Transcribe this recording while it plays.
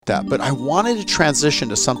that, but I wanted to transition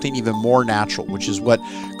to something even more natural, which is what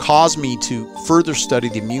caused me to further study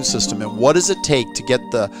the immune system and what does it take to get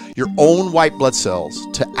your own white blood cells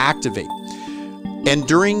to activate. And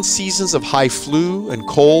during seasons of high flu and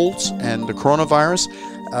colds and the coronavirus,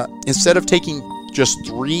 instead of taking just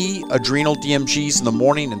 3 adrenal DMGs in the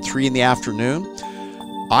morning and 3 in the afternoon,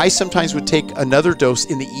 I sometimes would take another dose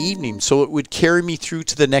in the evening, so it would carry me through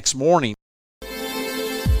to the next morning.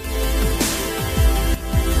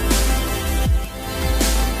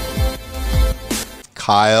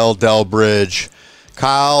 Kyle Delbridge.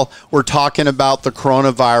 Kyle, we're talking about the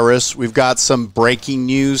coronavirus. We've got some breaking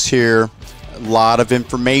news here, a lot of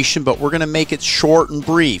information, but we're going to make it short and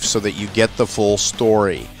brief so that you get the full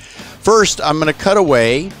story. First, I'm going to cut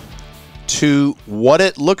away to what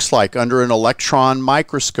it looks like under an electron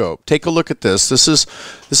microscope. Take a look at this. This is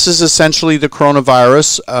essentially the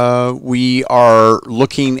coronavirus. We are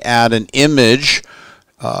looking at an image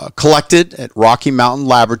collected at Rocky Mountain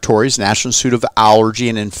Laboratories, National Institute of Allergy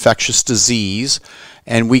and Infectious Disease,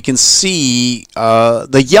 and we can see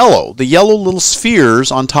the yellow little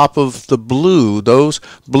spheres on top of the blue. Those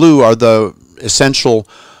blue are the essential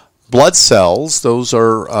blood cells. Those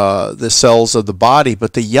are the cells of the body,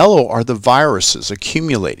 but the yellow are the viruses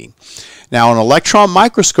accumulating. Now, an electron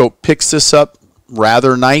microscope picks this up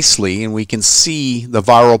rather nicely, and we can see the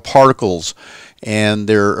viral particles, and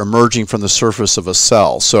they're emerging from the surface of a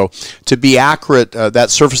cell. So to be accurate, that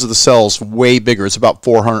surface of the cell is way bigger. It's about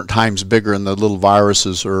 400 times bigger, and the little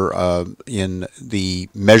viruses are in the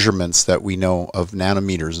measurements that we know of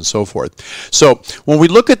nanometers and so forth. So when we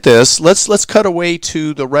look at this, let's cut away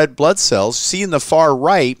to the red blood cells. See in the far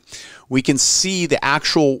right, we can see the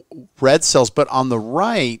actual red cells, but on the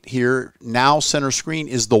right here, now center screen,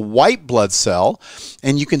 is the white blood cell,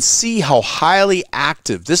 and you can see how highly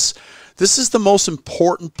active this is the most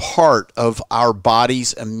important part of our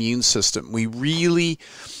body's immune system. We really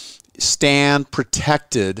stand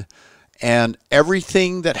protected, and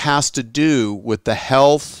everything that has to do with the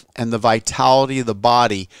health and the vitality of the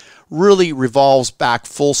body really revolves back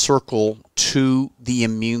full circle to the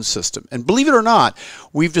immune system. And believe it or not,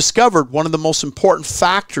 we've discovered one of the most important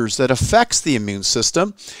factors that affects the immune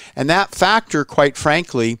system, and that factor, quite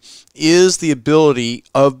frankly, is the ability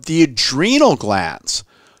of the adrenal glands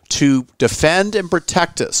to defend and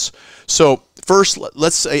protect us. So first,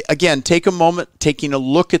 let's again take a moment taking a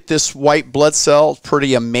look at this white blood cell.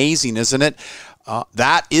 Pretty amazing, isn't it?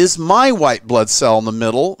 That is my white blood cell in the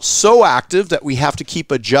middle, so active that we have to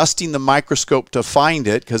keep adjusting the microscope to find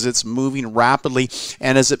it because it's moving rapidly,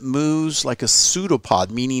 and as it moves like a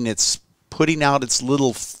pseudopod, meaning it's putting out its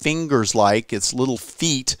little fingers like its little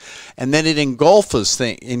feet, and then it engulfs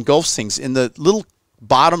things. In the little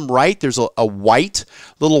bottom right, there's a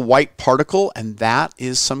little white particle, and that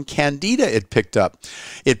is some candida it picked up.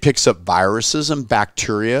 It picks up viruses and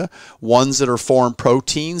bacteria, ones that are foreign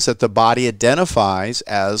proteins that the body identifies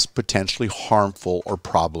as potentially harmful or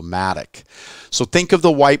problematic. So think of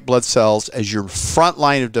the white blood cells as your front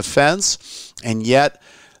line of defense, and yet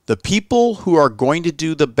the people who are going to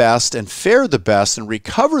do the best and fare the best and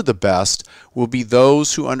recover the best will be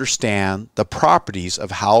those who understand the properties of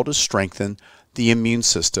how to strengthen the immune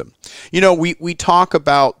system. You know, we talk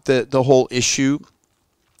about the whole issue,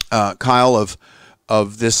 Kyle,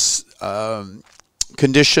 of this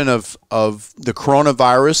condition of the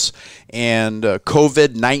coronavirus and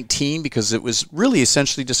COVID-19, because it was really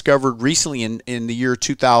essentially discovered recently in the year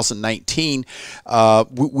 2019.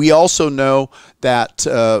 We also know that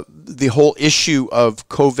the whole issue of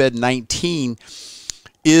COVID-19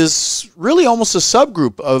 is really almost a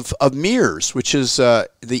subgroup of MERS, which is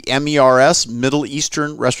the MERS, Middle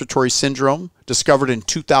Eastern Respiratory Syndrome, discovered in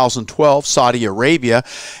 2012, Saudi Arabia,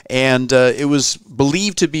 and it was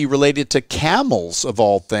believed to be related to camels, of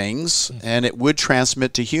all things, and it would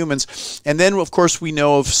transmit to humans. And then, of course, we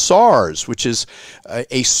know of SARS, which is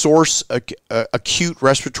a source acute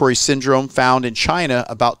respiratory syndrome found in China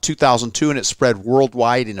about 2002, and it spread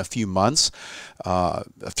worldwide in a few months.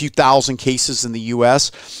 A few thousand cases in the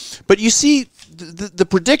U.S. But you see, the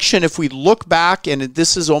prediction, if we look back, and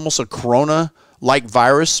this is almost a corona-like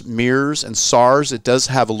virus, MERS and SARS, it does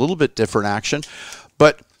have a little bit different action.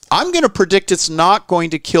 But I'm going to predict it's not going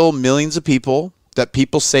to kill millions of people that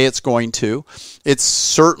people say it's going to. It's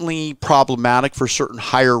certainly problematic for certain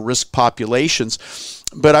higher risk populations.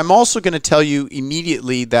 But I'm also going to tell you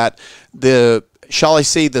immediately that shall I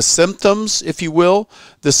say, the symptoms, if you will,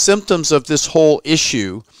 the symptoms of this whole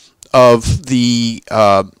issue of the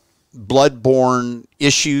bloodborne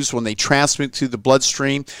issues when they transmit through the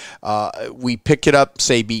bloodstream. We pick it up,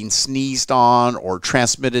 say, being sneezed on or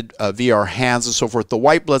transmitted via our hands and so forth. The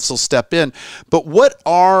white blood cells step in. But what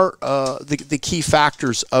are the key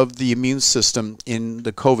factors of the immune system in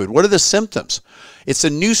the COVID? What are the symptoms? It's a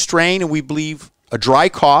new strain, and we believe a dry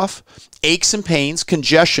cough, aches and pains,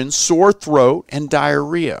 congestion, sore throat, and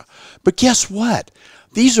diarrhea. But guess what?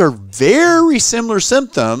 These are very similar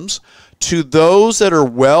symptoms to those that are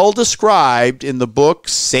well described in the book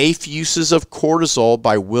Safe Uses of Cortisol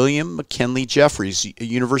by William McKinley Jeffries, a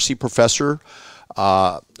university professor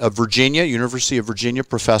of Virginia, University of Virginia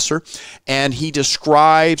professor, and he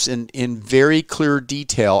describes in very clear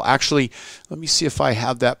detail. Actually, let me see if I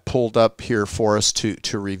have that pulled up here for us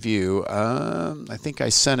to review. I think I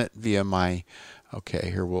sent it via my,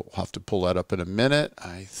 okay, here we'll have to pull that up in a minute,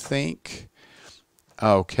 I think.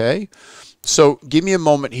 Okay. So give me a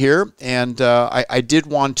moment here, and I did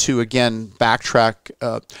want to, again, backtrack.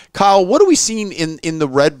 Kyle, what are we seeing in the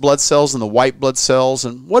red blood cells and the white blood cells,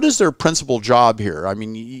 and what is their principal job here? I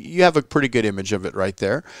mean, you have a pretty good image of it right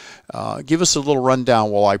there. Give us a little rundown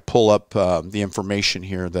while I pull up the information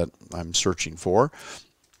here that I'm searching for.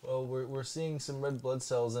 Well, we're seeing some red blood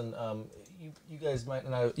cells, and you guys might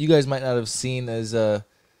not have seen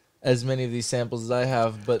as many of these samples as I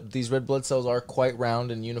have, but these red blood cells are quite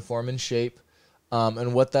round and uniform in shape.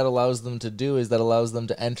 And what that allows them to do is that allows them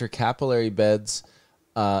to enter capillary beds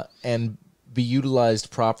and be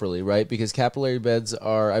utilized properly, right? Because capillary beds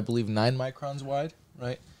are, I believe, 9 microns wide,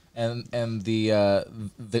 right? And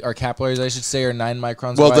our capillaries, I should say, are 9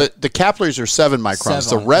 microns wide. Well, the capillaries are 7 microns.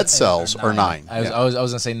 The red cells are 9. I was going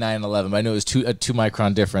to say 9 and 11, but I knew it was a 2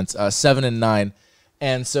 micron difference. 7 and 9.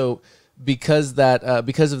 And so because of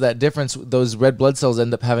that difference, those red blood cells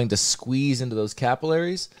end up having to squeeze into those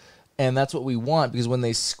capillaries, and that's what we want, because when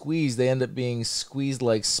they squeeze, they end up being squeezed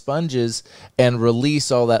like sponges and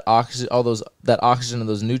release all that oxygen, that oxygen and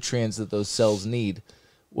those nutrients that those cells need.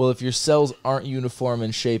 Well, if your cells aren't uniform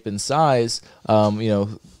in shape and size,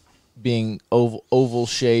 being oval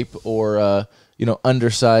shape or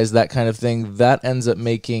undersized, that kind of thing, that ends up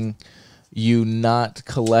making you not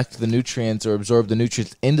collect the nutrients or absorb the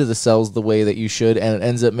nutrients into the cells the way that you should, and it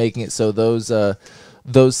ends up making it so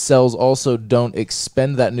those cells also don't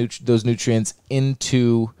expend those nutrients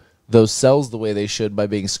into those cells the way they should by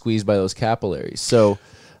being squeezed by those capillaries. So,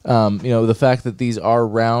 the fact that these are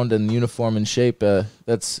round and uniform in shape,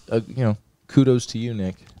 that's kudos to you,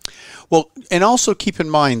 Nick. Well, and also keep in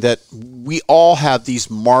mind that we all have these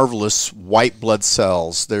marvelous white blood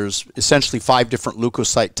cells. There's essentially 5 different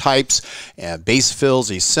leukocyte types,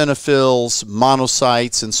 basophils, eosinophils,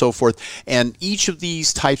 monocytes, and so forth. And each of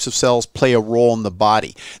these types of cells play a role in the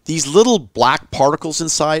body. These little black particles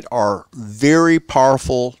inside are very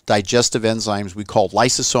powerful digestive enzymes we call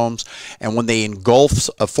lysosomes. And when they engulf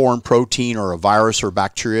a foreign protein or a virus or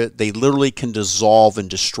bacteria, they literally can dissolve and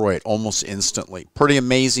destroy it almost instantly. Pretty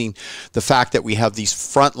amazing, the fact that we have these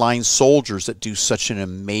frontline soldiers that do such an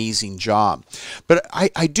amazing job. But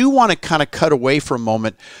I do want to kind of cut away for a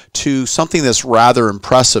moment to something that's rather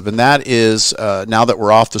impressive, and that is, now that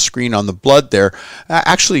we're off the screen on the blood there,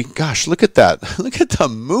 actually, gosh, look at that. Look at the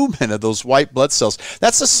movement of those white blood cells.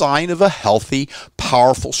 That's a sign of a healthy,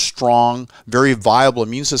 powerful, strong, very viable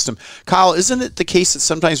immune system. Kyle, isn't it the case that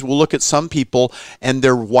sometimes we'll look at some people and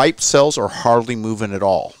their white cells are hardly moving at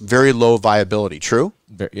all? Very low viability, true?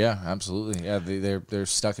 Yeah, absolutely. Yeah, they're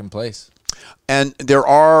stuck in place. And there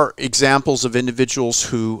are examples of individuals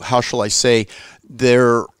who, how shall I say,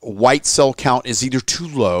 their white cell count is either too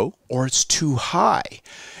low or it's too high.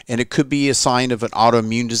 And it could be a sign of an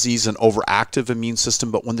autoimmune disease, an overactive immune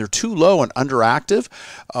system. But when they're too low and underactive,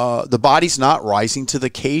 the body's not rising to the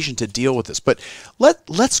occasion to deal with this. But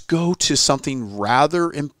let's go to something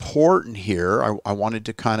rather important here. I wanted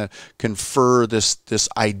to kind of confer this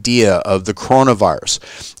idea of the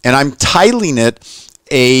coronavirus. And I'm titling it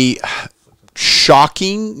a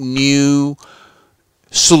shocking new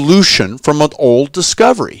solution from an old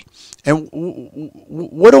discovery. And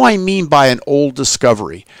what do I mean by an old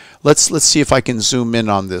discovery? Let's see if I can zoom in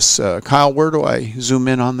on this. Kyle, where do I zoom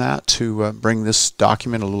in on that to bring this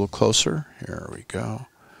document a little closer? Here we go.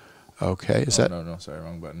 Okay, is that? No, sorry,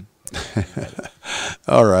 wrong button.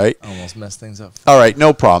 All right. Almost messed things up. All right,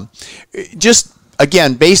 no problem. Just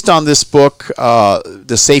again, based on this book,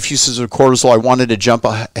 The Safe Uses of Cortisol, I wanted to jump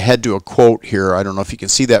ahead to a quote here. I don't know if you can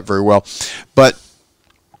see that very well, but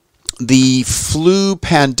the flu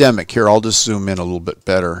pandemic, here, I'll just zoom in a little bit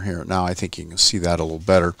better here. Now I think you can see that a little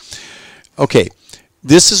better. Okay,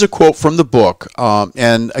 this is a quote from the book,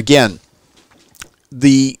 and again,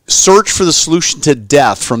 the search for the solution to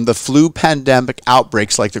death from the flu pandemic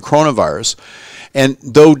outbreaks like the coronavirus, and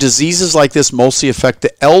though diseases like this mostly affect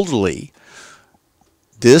the elderly,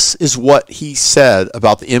 this is what he said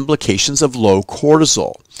about the implications of low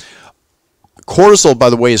cortisol. Cortisol, by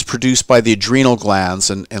the way, is produced by the adrenal glands,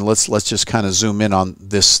 and let's just kind of zoom in on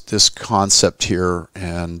this concept here,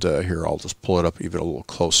 and here I'll just pull it up even a little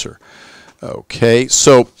closer. Okay,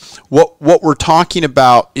 so what we're talking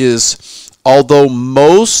about is, although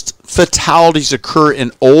most fatalities occur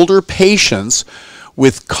in older patients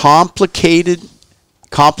with complicating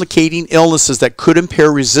illnesses that could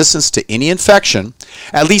impair resistance to any infection,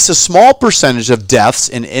 at least a small percentage of deaths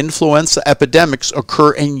in influenza epidemics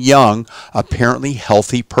occur in young, apparently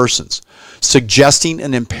healthy persons, suggesting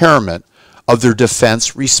an impairment of their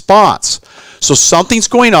defense response. So something's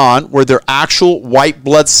going on where their actual white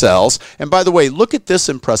blood cells, and by the way, look at this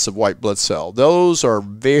impressive white blood cell. Those are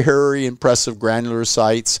very impressive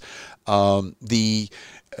granulocytes.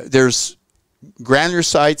 There's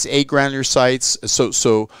granulocytes, agranulocytes.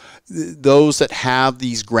 So those that have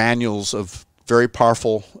these granules of very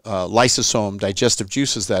powerful lysosome, digestive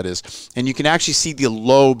juices, that is. And you can actually see the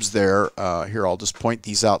lobes there. Here, I'll just point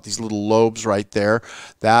these out, these little lobes right there.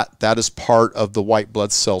 That is part of the white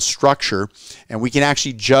blood cell structure. And we can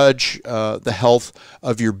actually judge the health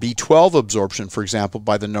of your B12 absorption, for example,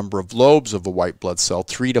 by the number of lobes of a white blood cell.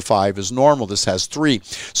 3 to 5 is normal. This has 3.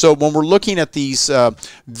 So when we're looking at these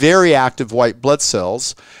very active white blood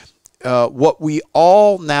cells, what we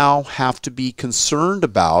all now have to be concerned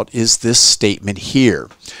about is this statement here.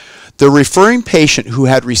 The referring patient who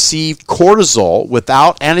had received cortisol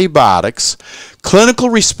without antibiotics, clinical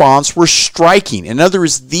response were striking. In other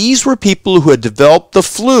words, these were people who had developed the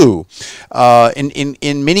flu.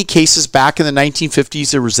 In many cases back in the 1950s,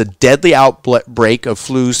 there was a deadly outbreak of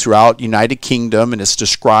flus throughout the United Kingdom, and it's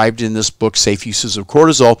described in this book, Safe Uses of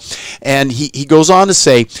Cortisol. And he goes on to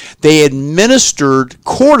say they administered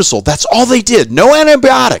cortisol. That's all they did. No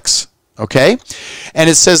antibiotics. Okay? And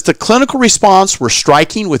it says the clinical response were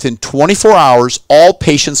striking. Within 24 hours, all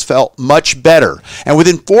patients felt much better. And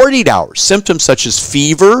within 48 hours, symptoms such as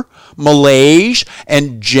fever, malaise,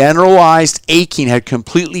 and generalized aching had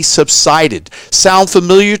completely subsided. Sound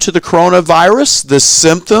familiar to the coronavirus? The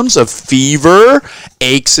symptoms of fever,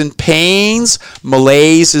 aches and pains,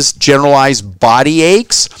 malaise is generalized body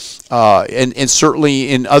aches. And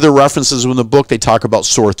certainly in other references in the book, they talk about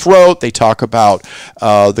sore throat, they talk about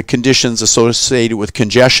the conditions associated with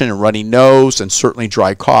congestion and runny nose, and certainly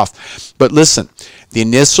dry cough. But listen, the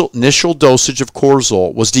initial dosage of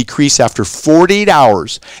cortisol was decreased after 48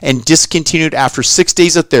 hours and discontinued after 6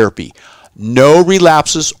 days of therapy. No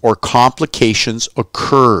relapses or complications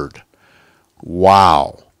occurred.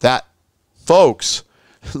 Wow. That, folks,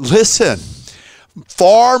 listen.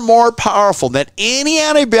 Far more powerful than any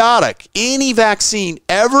antibiotic, any vaccine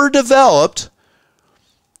ever developed.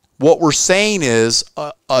 What we're saying is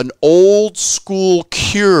an old school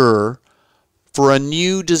cure for a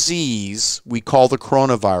new disease we call the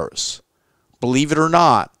coronavirus. Believe it or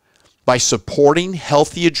not, by supporting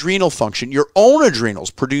healthy adrenal function, your own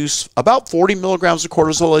adrenals produce about 40 milligrams of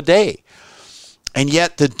cortisol a day. And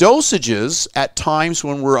yet the dosages at times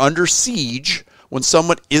when we're under siege, when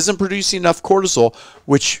someone isn't producing enough cortisol,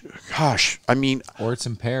 which, gosh, I mean... Or it's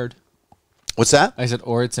impaired. What's that? I said,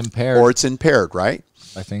 or it's impaired. Or it's impaired, right?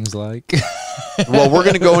 By things like... Well, we're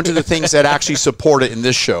going to go into the things that actually support it in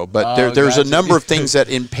this show, but there's a number of things that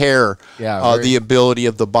impair the ability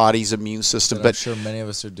of the body's immune system. But I'm sure many of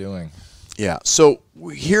us are doing. Yeah. So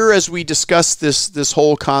here, as we discuss this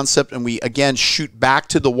whole concept, and we again shoot back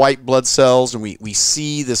to the white blood cells, and we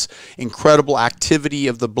see this incredible activity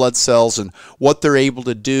of the blood cells and what they're able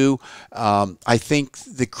to do, I think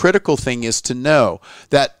the critical thing is to know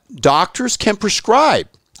that doctors can prescribe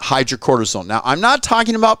hydrocortisone. Now, I'm not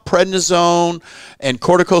talking about prednisone and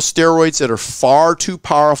corticosteroids that are far too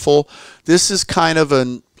powerful. This is kind of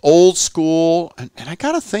an old school, and I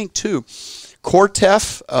got to think too,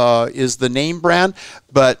 Cortef is the name brand,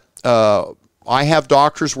 but I have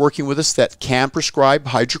doctors working with us that can prescribe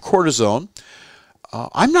hydrocortisone.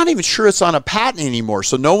 I'm not even sure it's on a patent anymore,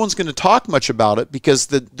 so no one's going to talk much about it because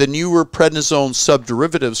the newer prednisone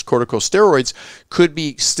subderivatives, corticosteroids, could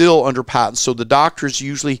be still under patent. So the doctors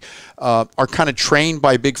usually are kind of trained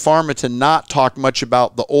by Big Pharma to not talk much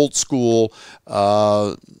about the old school,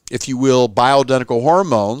 if you will, bioidentical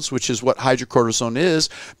hormones, which is what hydrocortisone is,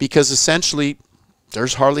 because essentially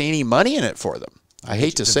there's hardly any money in it for them. I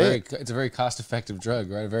hate to say it. It's a very cost-effective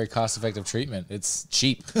drug, right? A very cost-effective treatment. It's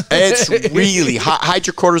cheap. It's really,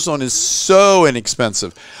 hydrocortisone is so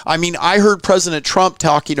inexpensive. I mean, I heard President Trump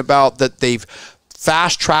talking about that they've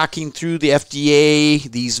fast tracking through the FDA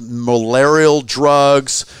these malarial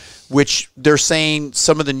drugs, which they're saying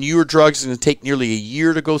some of the newer drugs are going to take nearly a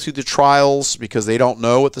year to go through the trials because they don't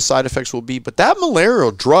know what the side effects will be. But that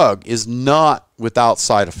malarial drug is not without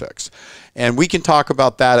side effects. And we can talk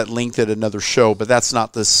about that at length at another show, but that's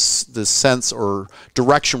not the sense or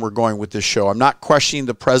direction we're going with this show. I'm not questioning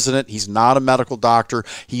the president. He's not a medical doctor.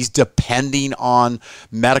 He's depending on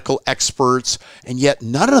medical experts, and yet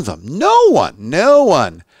none of them, no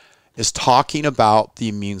one is talking about the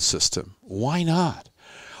immune system. Why not?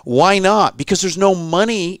 Why not? Because there's no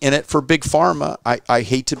money in it for big pharma. I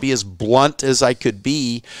hate to be as blunt as I could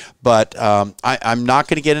be, but I'm not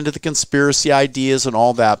going to get into the conspiracy ideas and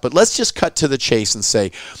all that. But let's just cut to the chase and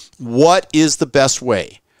say, what is the best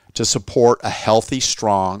way to support a healthy,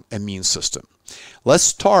 strong immune system? Let's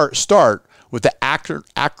start with the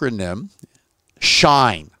acronym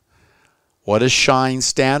SHINE. What does SHINE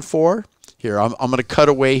stand for? Here, I'm going to cut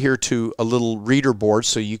away here to a little reader board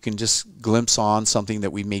so you can just glimpse on something that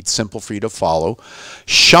we made simple for you to follow.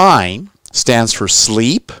 SHINE stands for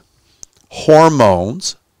sleep,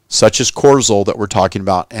 hormones, such as cortisol that we're talking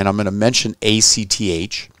about, and I'm going to mention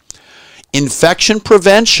ACTH, infection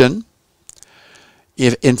prevention,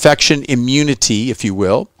 infection immunity, if you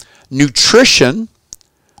will, nutrition,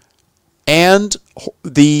 and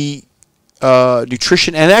the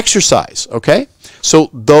nutrition and exercise, okay?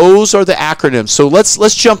 So those are the acronyms. So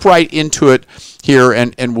let's jump right into it here,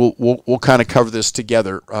 and we'll kind of cover this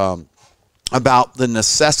together about the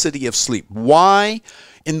necessity of sleep. Why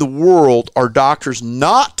in the world are doctors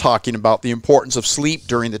not talking about the importance of sleep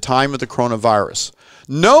during the time of the coronavirus?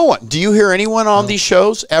 No one. Do you hear anyone on these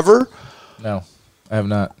shows ever? No, I have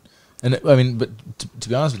not. And I mean, but to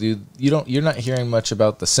be honest with you, you're not hearing much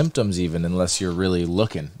about the symptoms even unless you're really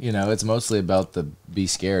looking. You know, it's mostly about the be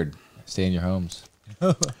scared, stay in your homes.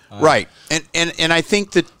 Right. And I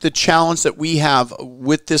think that the challenge that we have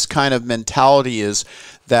with this kind of mentality is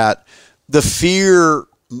that the fear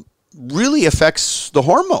really affects the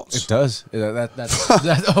hormones. It does.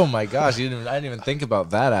 That, oh my gosh, I didn't even think about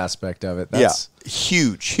that aspect of it. That's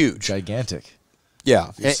huge. gigantic.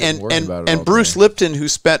 Yeah, and Bruce Lipton, who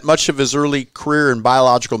spent much of his early career in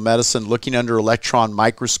biological medicine looking under electron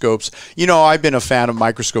microscopes. You know, I've been a fan of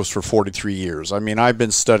microscopes for 43 years. I mean, I've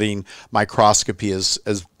been studying microscopy as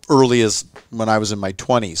early as when I was in my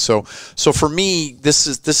 20s. So for me, this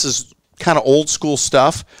is kind of old school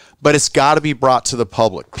stuff, but it's got to be brought to the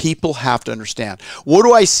public. People have to understand. What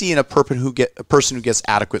do I see in a person who gets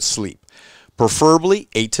adequate sleep? Preferably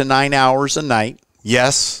 8 to 9 hours a night.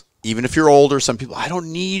 Yes. Even if you're older, some people, I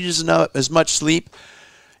don't need as much sleep.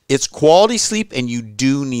 It's quality sleep, and you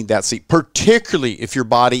do need that sleep, particularly if your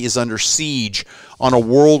body is under siege on a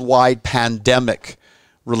worldwide pandemic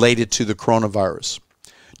related to the coronavirus.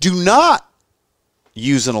 Do not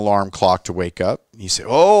use an alarm clock to wake up. You say,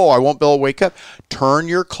 oh, I won't be able to wake up. Turn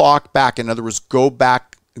your clock back. In other words, go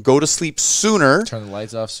to sleep sooner. Turn the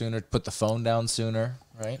lights off sooner. Put the phone down sooner,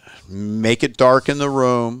 right? Make it dark in the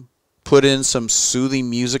room. Put in some soothing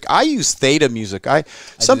music. I use theta music.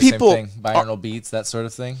 Some people binaural beats, that sort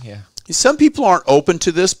of thing. Yeah. Some people aren't open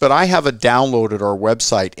to this, but I have a download at our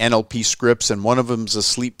website, NLP Scripts, and one of them is a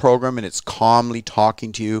sleep program, and it's calmly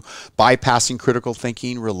talking to you, bypassing critical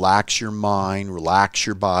thinking, relax your mind, relax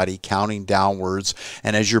your body, counting downwards,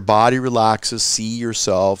 and as your body relaxes, see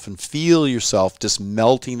yourself and feel yourself just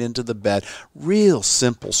melting into the bed. Real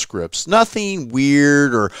simple scripts, nothing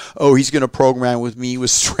weird or, oh, he's going to program with me with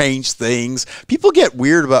strange things. People get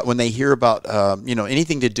weird about when they hear about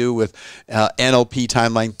anything to do with NLP,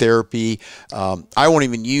 timeline therapy. I won't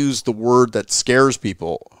even use the word that scares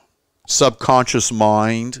people. Subconscious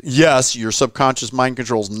mind. Yes, your subconscious mind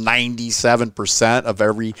controls 97% of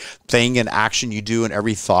everything and action you do and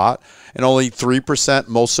every thought, and only 3%,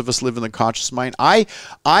 most of us live in the conscious mind. I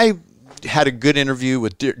had a good interview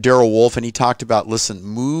with Darrell Wolfe, and he talked about, listen,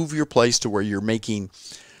 move your place to where you're making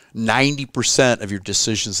 90% of your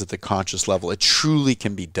decisions at the conscious level. It truly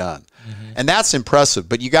can be done. Mm-hmm. And that's impressive,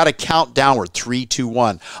 but you got to count downward. 3, 2,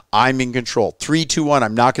 1. I'm in control. 3, 2, 1.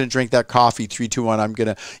 I'm not going to drink that coffee. 3, 2, 1. I'm going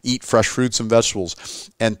to eat fresh fruits and vegetables.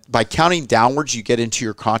 And by counting downwards, you get into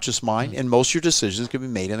your conscious mind, and most of your decisions can be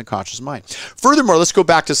made in the conscious mind. Furthermore, let's go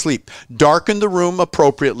back to sleep. Darken the room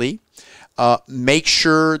appropriately. Make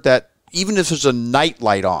sure that even if there's a night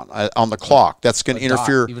light on the clock, that's going to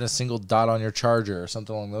interfere. Even a single dot on your charger or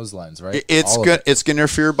something along those lines, right? It's going to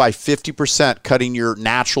interfere by 50%, cutting your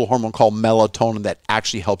natural hormone called melatonin that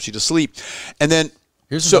actually helps you to sleep. And then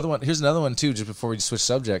here's another one too. Just before we switch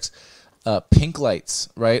subjects, pink lights,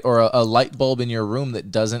 right? Or a light bulb in your room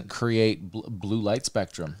that doesn't create blue light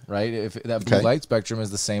spectrum, right? If that blue light spectrum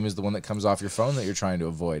is the same as the one that comes off your phone that you're trying to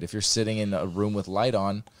avoid. If you're sitting in a room with light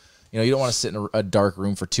on, you don't want to sit in a dark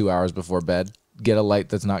room for 2 hours before bed. Get a light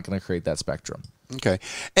that's not going to create that spectrum. Okay.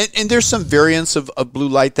 And there's some variants of blue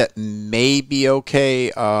light that may be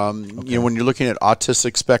okay, when you're looking at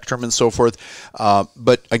autistic spectrum and so forth.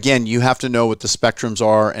 But again, you have to know what the spectrums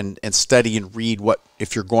are and study and read what,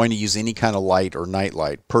 if you're going to use any kind of light or night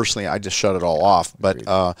light. Personally, I just shut it all off. But,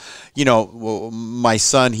 my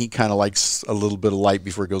son, he kind of likes a little bit of light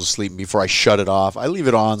before he goes to sleep. And before I shut it off, I leave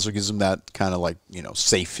it on so it gives him that kind of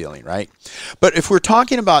safe feeling, right? But if we're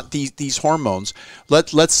talking about these hormones,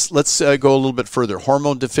 let's go a little bit further.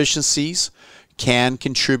 Hormone deficiencies can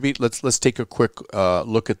contribute. Let's take a quick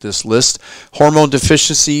look at this list. Hormone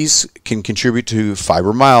deficiencies can contribute to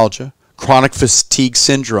fibromyalgia, chronic fatigue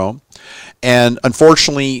syndrome, and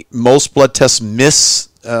unfortunately, most blood tests miss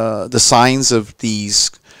the signs of these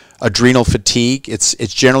adrenal fatigue. It's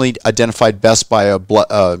generally identified best by a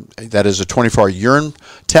 24-hour urine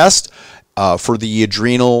test for the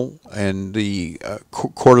adrenal and the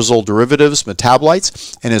cortisol derivatives,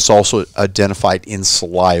 metabolites, and it's also identified in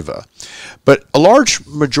saliva. But a large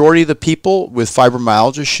majority of the people with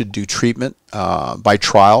fibromyalgia should do treatment by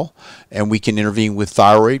trial, and we can intervene with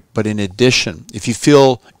thyroid. But in addition, if you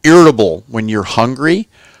feel irritable when you're hungry,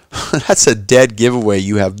 that's a dead giveaway.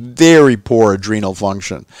 You have very poor adrenal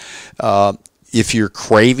function. If your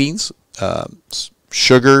cravings,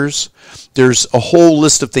 sugars, there's a whole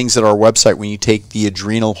list of things at our website when you take the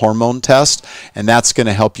adrenal hormone test, and that's going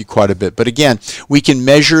to help you quite a bit. But again, we can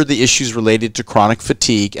measure the issues related to chronic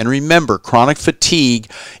fatigue. And remember, chronic fatigue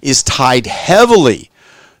is tied heavily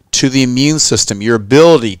to the immune system, your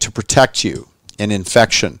ability to protect you in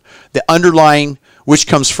infection. The underlying, which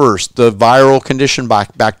comes first, the viral condition,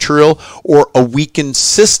 bacterial, or a weakened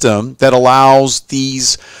system that allows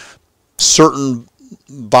these certain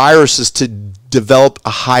viruses to develop a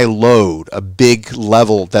high load, a big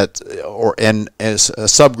level and as a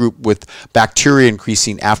subgroup with bacteria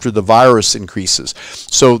increasing after the virus increases.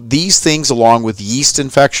 So these things, along with yeast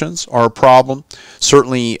infections, are a problem.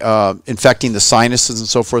 Certainly infecting the sinuses and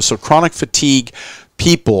so forth. So chronic fatigue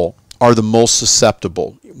people are the most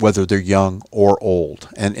susceptible, whether they're young or old.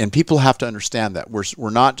 And people have to understand that. We're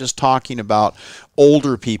not just talking about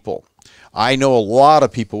older people. I know a lot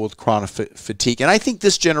of people with chronic fatigue, and I think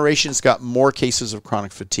this generation's got more cases of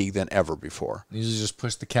chronic fatigue than ever before. Usually just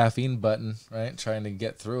push the caffeine button, right? Trying to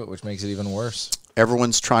get through it, which makes it even worse.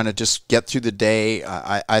 Everyone's trying to just get through the day.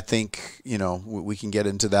 I think, we can get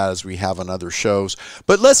into that as we have on other shows.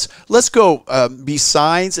 But let's go,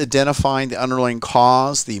 besides identifying the underlying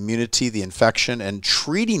cause, the immunity, the infection, and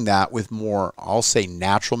treating that with more, I'll say,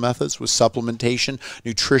 natural methods with supplementation,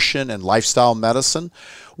 nutrition, and lifestyle medicine.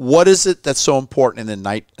 What is it that's so important in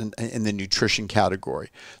the nutrition category?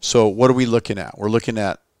 So what are we looking at? We're looking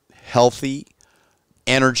at healthy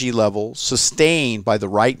energy level sustained by the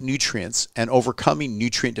right nutrients and overcoming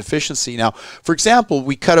nutrient deficiency. Now, for example,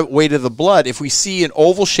 we cut away to the blood. If we see an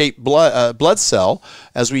oval-shaped blood cell,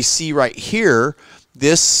 as we see right here,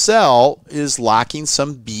 this cell is lacking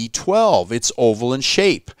some B12. It's oval in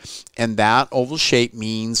shape, and that oval shape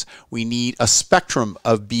means we need a spectrum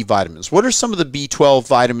of B vitamins. What are some of the B12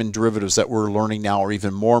 vitamin derivatives that we're learning now are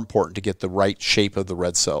even more important to get the right shape of the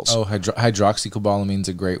red cells? Oh, hydroxycobalamin is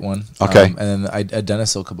a great one. Okay. And then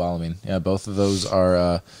adenosylcobalamin. Yeah, both of those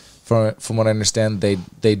are, from what I understand,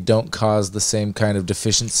 they don't cause the same kind of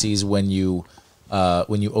deficiencies when you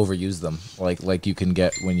overuse them, like you can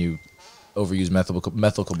get when you overuse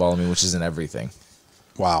methylcobalamin, which is in everything.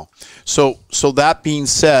 Wow. So that being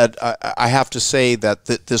said, I have to say that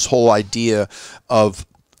this whole idea of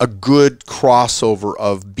a good crossover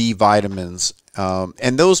of B vitamins,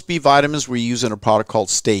 and those B vitamins we use in a product called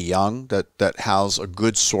Stay Young that has a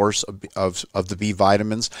good source of the B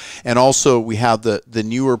vitamins. And also we have the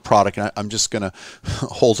newer product, and I'm just going to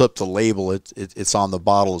hold up the label. It's on the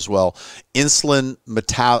bottle as well. Insulin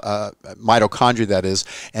mitochondria, that is,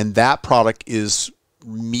 and that product is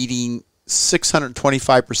meeting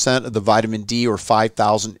 625% of the vitamin D, or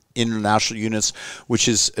 5,000 international units, which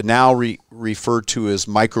is now referred to as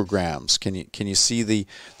micrograms. Can you see the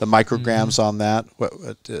micrograms on that?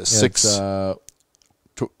 It's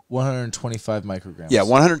 125 micrograms. Yeah,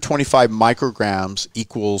 125 micrograms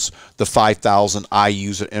equals the 5,000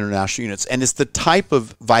 IUs, or international units. And it's the type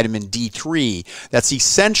of vitamin D3 that's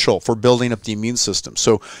essential for building up the immune system.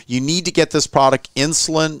 So you need to get this product,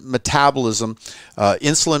 insulin metabolism,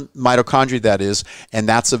 insulin mitochondria, that is, and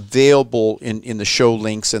that's available in the show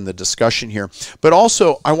links and the discussion here. But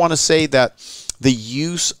also, I want to say that the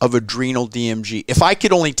use of adrenal DMG. If I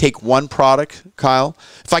could only take one product, Kyle,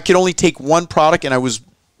 if I could only take one product and I was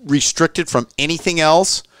restricted from anything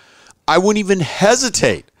else, I wouldn't even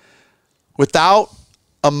hesitate. Without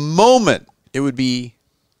a moment, it would be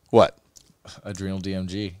what? Adrenal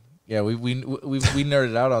DMG. Yeah, we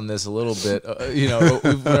nerded out on this a little bit. We've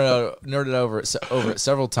nerded over it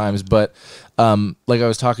several times. But like I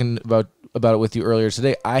was talking about it with you earlier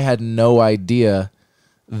today, I had no idea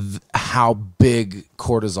how big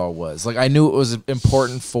cortisol was. Like I knew it was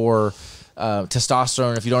important for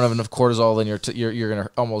testosterone. If you don't have enough cortisol, then you're gonna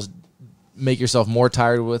almost make yourself more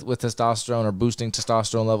tired with testosterone or boosting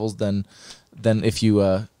testosterone levels than if you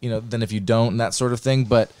than if you don't, and that sort of thing.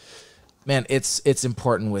 But man, it's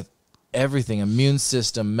important with everything: immune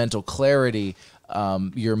system, mental clarity,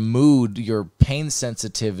 your mood, your pain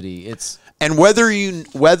sensitivity. And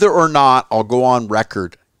whether or not, I'll go on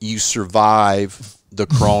record, you survive the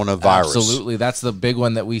coronavirus. Absolutely, that's the big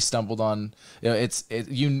one that we stumbled on.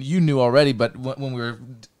 You knew already, but when we were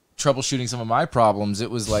troubleshooting some of my problems, it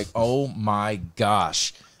was like, oh my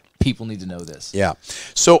gosh, people need to know this. Yeah.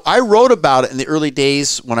 So I wrote about it in the early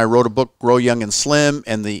days when I wrote a book, Grow Young and Slim,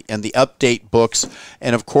 and the update books.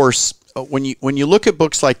 And of course, when you look at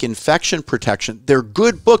books like Infection Protection, they're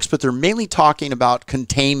good books, but they're mainly talking about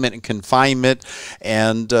containment and confinement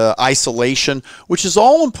and isolation, which is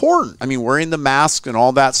all important. I mean, wearing the mask and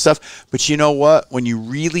all that stuff. But you know what? When you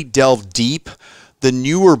really delve deep, the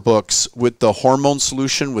newer books with the hormone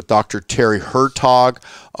solution with Dr. Terry Hertog,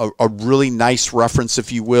 a really nice reference,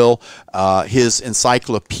 if you will, his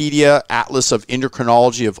encyclopedia, Atlas of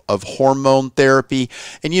Endocrinology of Hormone Therapy.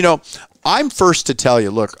 And, I'm first to tell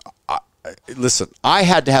you, look, listen, I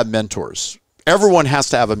had to have mentors. Everyone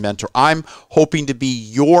has to have a mentor. I'm hoping to be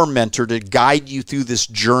your mentor to guide you through this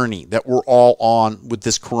journey that we're all on with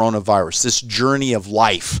this coronavirus, this journey of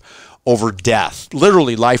life over death,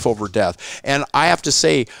 literally life over death. And I have to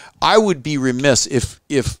say, I would be remiss if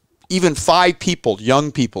even 5 people,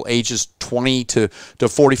 young people, ages 20 to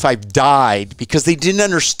 45, died because they didn't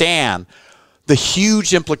understand the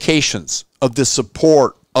huge implications of the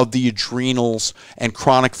support of the adrenals and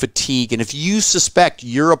chronic fatigue. And if you suspect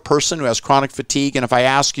you're a person who has chronic fatigue, and if I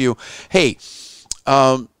ask you, hey,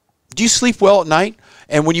 do you sleep well at night?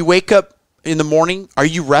 And when you wake up in the morning, are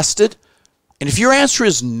you rested? And if your answer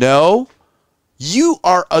is no, you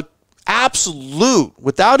are a absolute,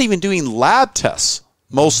 without even doing lab tests,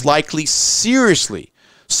 most likely seriously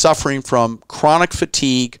suffering from chronic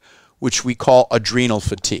fatigue, which we call adrenal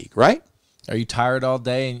fatigue, right? Are you tired all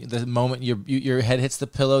day, and the moment your head hits the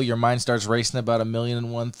pillow, your mind starts racing about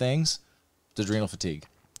 1,000,001 things? It's adrenal fatigue.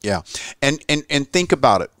 Yeah. And think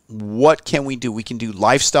about it. What can we do? We can do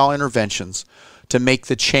lifestyle interventions to make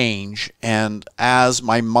the change. And as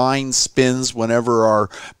my mind spins whenever our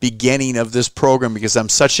beginning of this program, because I'm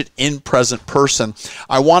such an in-present person,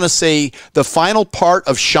 I want to say the final part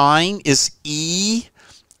of SHINE is E.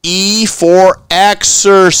 E for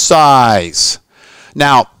exercise.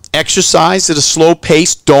 Now, exercise at a slow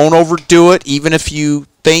pace. Don't overdo it, even if you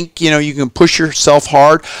think you can push yourself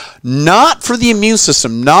hard. Not for the immune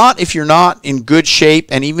system, not if you're not in good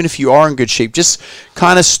shape, and even if you are in good shape, just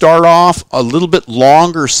kind of start off a little bit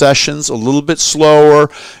longer sessions, a little bit slower,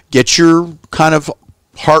 get your kind of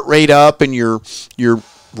heart rate up and your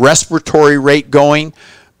respiratory rate going,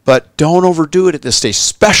 but don't overdo it at this stage,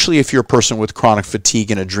 especially if you're a person with chronic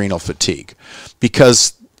fatigue and adrenal fatigue.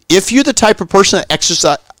 Because if you're the type of person that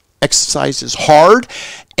exercises hard,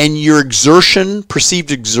 and your perceived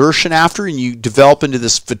exertion after, and you develop into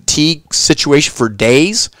this fatigue situation for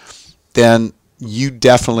days, then you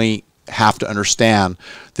definitely have to understand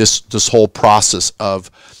this whole process of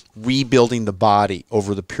rebuilding the body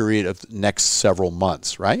over the period of the next several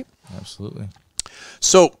months, right? Absolutely.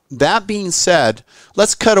 So that being said,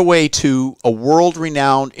 let's cut away to a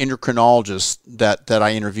world-renowned endocrinologist that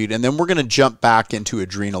I interviewed, and then we're going to jump back into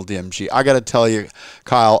adrenal DMG. I got to tell you,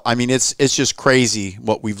 Kyle, I mean, it's just crazy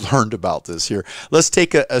what we've learned about this here. Let's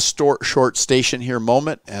take a short station here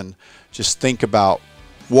moment and just think about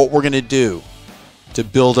what we're going to do to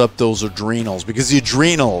build up those adrenals, because the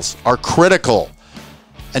adrenals are critical.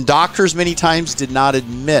 And doctors many times did not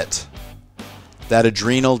admit that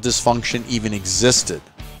adrenal dysfunction even existed.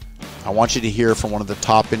 I want you to hear from one of the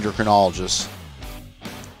top endocrinologists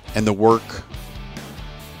and the work.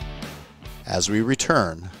 As we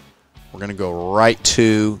return, we're going to go right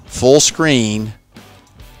to full screen.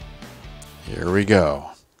 Here we go.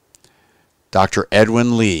 Dr.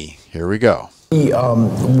 Edwin Lee. Here we go.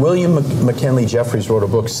 William McKinley Jeffries wrote a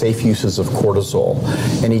book, Safe Uses of Cortisol,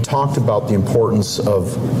 and he talked about the importance of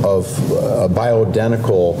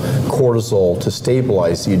bioidentical cortisol to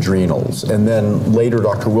stabilize the adrenals. And then later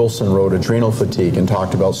Dr. Wilson wrote Adrenal Fatigue and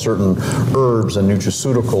talked about certain herbs and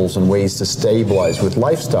nutraceuticals and ways to stabilize with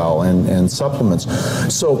lifestyle and supplements.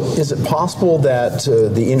 So is it possible that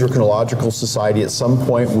the Endocrinological Society at some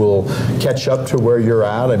point will catch up to where you're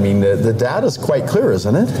at? I mean, the data is quite clear,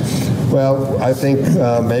 isn't it? Well, I think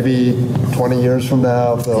maybe 20 years from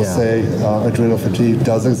now they'll say adrenal fatigue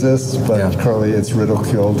does exist, but currently it's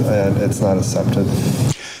ridiculed and it's not accepted.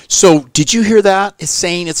 So did you hear that? It's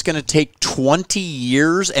saying it's going to take 20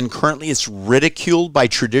 years, and currently it's ridiculed by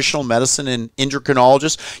traditional medicine and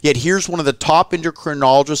endocrinologists. Yet here's one of the top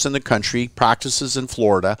endocrinologists in the country, practices in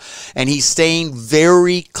Florida, and he's saying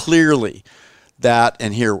very clearly that,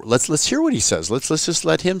 and here, let's hear what he says. Let's just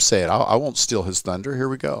let him say it. I won't steal his thunder. Here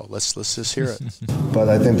we go. Let's just hear it. But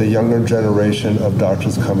I think the younger generation of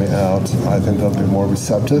doctors coming out, I think they'll be more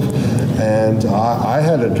receptive. And I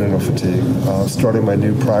had adrenal fatigue starting my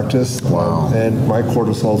new practice. Wow. And my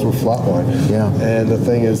cortisols were flatlined. Yeah. And the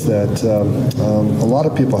thing is that a lot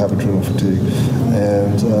of people have adrenal fatigue.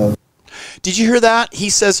 And did you hear that? He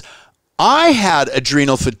says, I had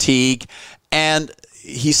adrenal fatigue, and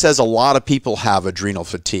he says a lot of people have adrenal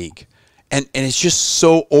fatigue, and it's just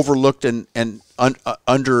so overlooked and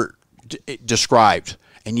under described,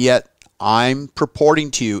 and yet I'm purporting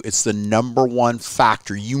to you it's the #1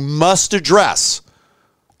 factor you must address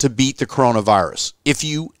to beat the coronavirus. If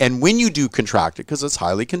you, and when you do contract it, because it's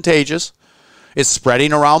highly contagious, it's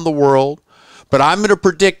spreading around the world, but I'm going to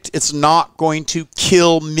predict it's not going to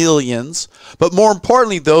kill millions, but more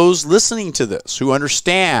importantly, those listening to this who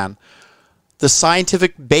understand the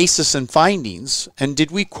scientific basis and findings. And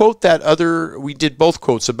did we quote that other, we did both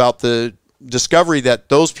quotes about the discovery that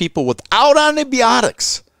those people without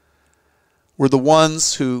antibiotics were the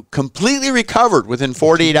ones who completely recovered within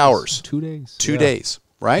 48 hours. 2 days. 2 days,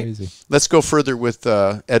 right? Crazy. Let's go further with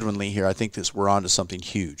Edwin Lee here. I think we're on to something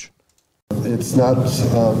huge. it's not,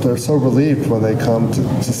 they're so relieved when they come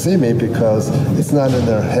to see me because it's not in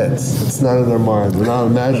their heads. It's not in their mind. They're not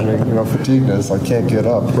imagining, fatigueness. I can't get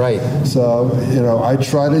up. Right. So, I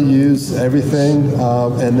try to use everything,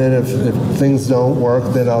 and then if things don't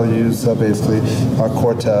work, then I'll use basically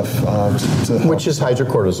Cortef to help. Which is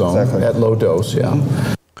hydrocortisone Exactly. at low dose,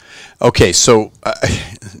 yeah. Okay, so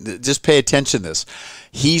just pay attention to this.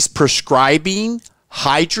 He's prescribing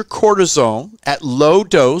hydrocortisone at low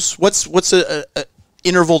dose. What's a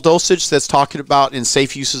interval dosage that's talking about in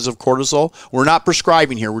safe uses of cortisol? We're not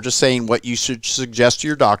prescribing here. We're just saying what you should suggest to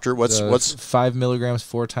your doctor. What's 5 milligrams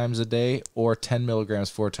 4 times a day, or 10 milligrams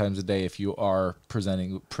 4 times a day if you are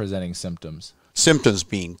presenting symptoms. Symptoms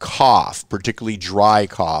being cough, particularly dry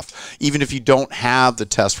cough, even if you don't have the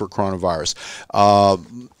test for coronavirus,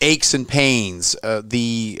 aches and pains,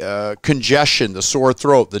 the congestion, the sore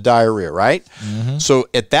throat, the diarrhea, right? Mm-hmm. So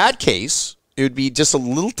at that case, it would be just a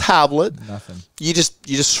little tablet. Nothing. You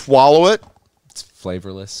just swallow it. It's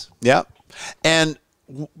flavorless. Yeah.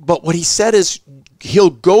 But what he said is he'll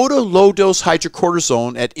go to low dose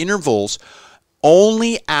hydrocortisone at intervals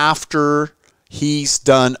only after he's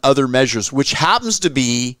done other measures, which happens to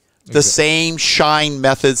be the same SHINE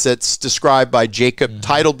methods that's described by Jacob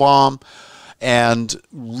Teitelbaum, and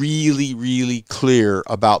really, really clear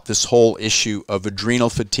about this whole issue of adrenal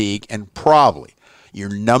fatigue. And probably your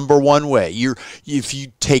number one way, if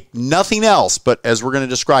you take nothing else, but as we're going to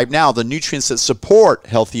describe now, the nutrients that support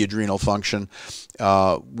healthy adrenal function,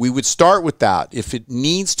 we would start with that. If it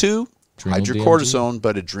needs to, hydrocortisone,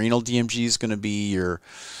 but adrenal DMG is going to be your...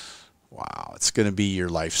 Wow, it's going to be your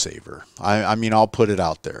lifesaver. I mean, I'll put it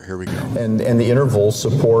out there. Here we go. And the intervals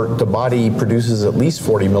support, the body produces at least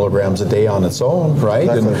 40 milligrams a day on its own, right?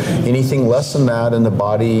 Exactly. And anything less than that, and the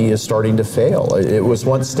body is starting to fail. It was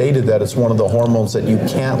once stated that it's one of the hormones that you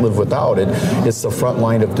can't live without. It's the front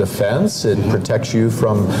line of defense. It protects you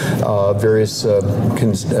from various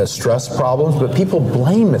stress problems, but people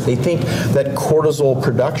blame it. They think that cortisol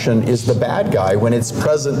production is the bad guy when it's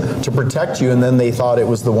present to protect you, and then they thought it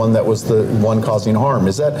was the one that was the one causing harm.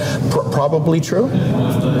 Is that probably true?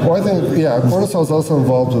 Well, I think, cortisol is also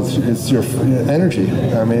involved with your energy.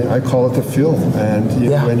 I mean, I call it the fuel. And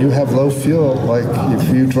when you have low fuel, like if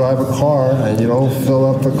you drive a car and you don't fill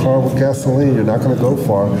up the car with gasoline, you're not going to go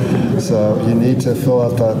far. So you need to fill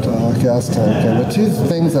up that gas tank. And the two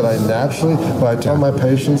things that I naturally, when I tell my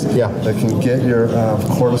patients that can get your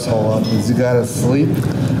cortisol up is you got to sleep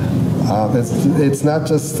It's not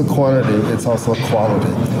just the quantity; it's also the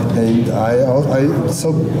quality. And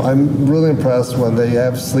I'm really impressed when they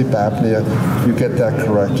have sleep apnea. You get that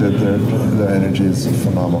corrected. Their energy is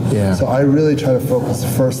phenomenal. Yeah. So I really try to focus.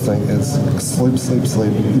 First thing is sleep, sleep,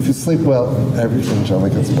 sleep. If you sleep well, everything generally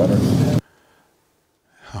gets better.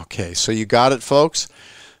 Okay, so you got it, folks.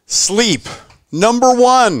 Sleep, number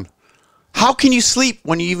one. How can you sleep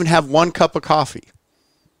when you even have 1 cup of coffee?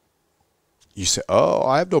 You say, oh,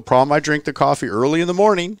 I have no problem. I drink the coffee early in the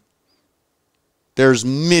morning. There's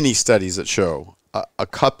many studies that show a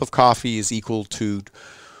cup of coffee is equal to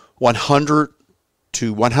 100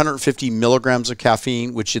 to 150 milligrams of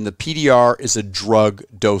caffeine, which in the PDR is a drug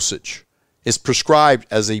dosage. It's prescribed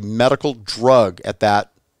as a medical drug at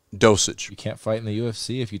that dosage. You can't fight in the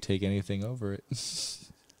UFC if you take anything over it.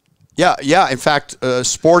 Yeah. In fact,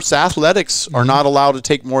 sports athletics are not allowed to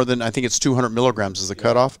take more than, I think it's 200 milligrams is the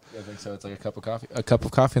cutoff. I think so. It's like a cup of coffee. A cup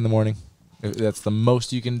of coffee in the morning. That's the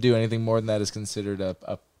most you can do. Anything more than that is considered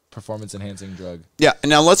a performance-enhancing drug. Yeah, and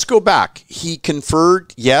now let's go back. He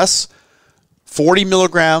conferred, yes, 40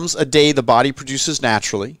 milligrams a day the body produces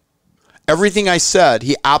naturally. Everything I said,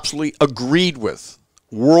 he absolutely agreed with.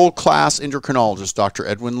 World-class endocrinologist, Dr.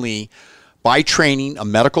 Edwin Lee, by training, a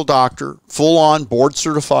medical doctor, full-on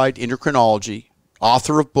board-certified endocrinology,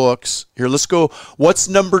 author of books. Here, let's go. What's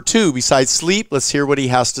number 2 besides sleep? Let's hear what he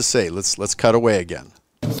has to say. Let's cut away again.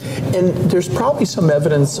 And there's probably some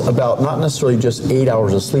evidence about not necessarily just 8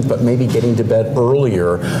 hours of sleep, but maybe getting to bed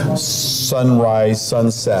earlier, sunrise,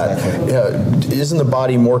 sunset. Isn't the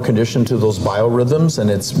body more conditioned to those biorhythms and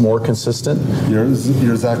it's more consistent? You're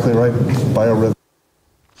exactly right. Biorhythm.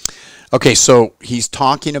 Okay, so he's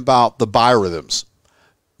talking about the biorhythms.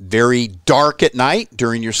 Very dark at night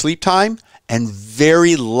during your sleep time and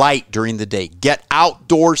very light during the day. Get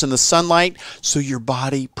outdoors in the sunlight so your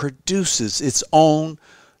body produces its own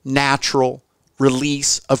natural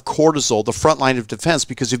release of cortisol, the front line of defense.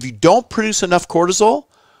 Because if you don't produce enough cortisol,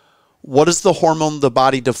 what is the hormone the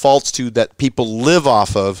body defaults to that people live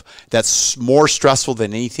off of that's more stressful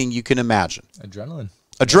than anything you can imagine? Adrenaline.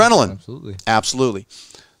 Adrenaline. Absolutely. Absolutely.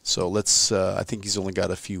 So let's, I think he's only got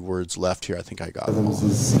a few words left here. I think I got it.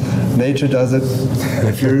 Nature does it.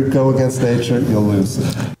 If you go against nature, you'll lose.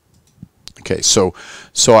 Okay, so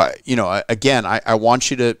again, I want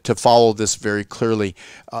you to follow this very clearly.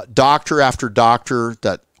 Doctor after doctor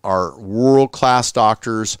that are world-class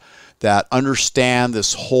doctors that understand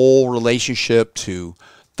this whole relationship to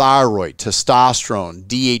thyroid, testosterone,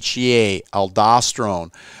 DHEA,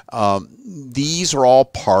 aldosterone. These are all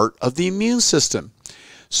part of the immune system.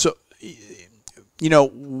 So,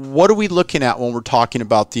 what are we looking at when we're talking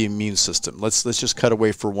about the immune system? Let's just cut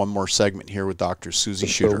away for one more segment here with Dr. Susie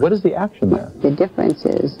Shooter. So what is the action there? The difference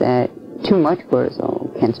is that too much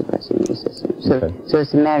cortisol can suppress the immune system. So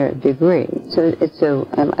it's a matter of degree.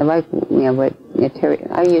 I like what Terry.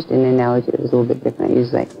 I used an analogy that was a little bit different. I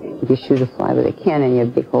used like if you shoot a fly with a cannon, you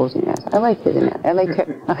have big holes in your ass. I like his analogy. I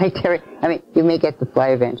like Terry. I mean, you may get the fly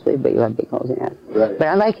eventually, but you'll have big holes in your ass. Right. But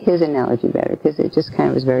I like his analogy better because it just kind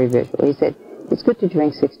of was very visual. He said it's good to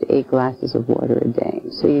drink 6 to 8 glasses of water a day.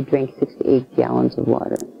 So you drink 6 to 8 gallons of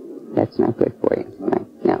water. That's not good for you, right?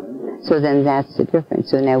 No. So then that's the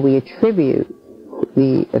difference. So now we attribute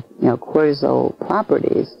the cortisol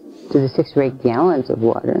properties to the 6 or 8 gallons of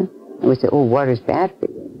water, and we say, oh, water's bad for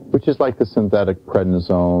you. Which is like the synthetic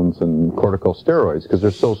prednisones and corticosteroids, because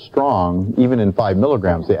they're so strong, even in 5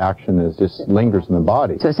 milligrams, the action just lingers in the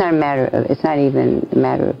body. So it's not even a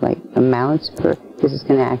matter of like amounts because it's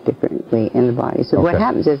going to act differently in the body. So what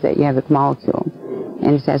happens is that you have a molecule,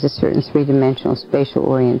 and it has a certain 3-dimensional spatial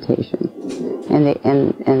orientation. And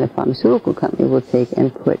the pharmaceutical company will take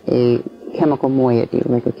and put a chemical moiety,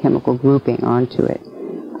 like a chemical grouping, onto it.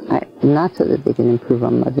 Not so that they can improve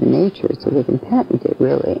on Mother Nature, so they can patent it,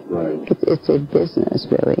 really. Right. It's a business,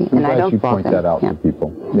 really. And I don't point that out to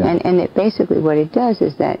people. Yeah. And basically what it does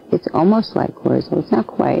is that it's almost like cortisol. It's not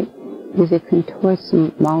quite, because it contorts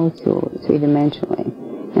the molecule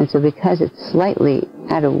 3-dimensionally. And so because it's slightly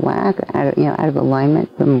out of whack, out of alignment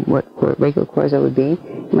from what regular cortisol would be,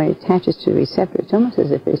 when it attaches to the receptor, it's almost as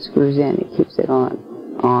if it screws in. It keeps it on,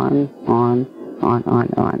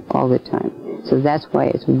 all the time. So that's why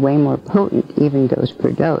it's way more potent, even dose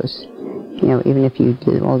per dose. Even if you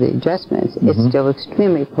do all the adjustments, it's still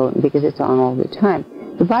extremely potent because it's on all the time.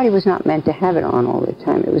 The body was not meant to have it on all the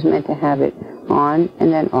time. It was meant to have it on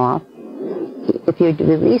and then off. If you're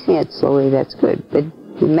releasing it slowly, that's good. But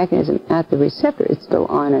the mechanism at the receptor, it's still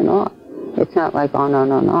on and off. It's not like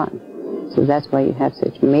on. So that's why you have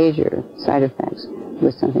such major side effects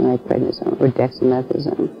with something like prednisone or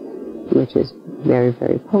dexamethasone, which is very,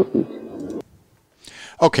 very potent.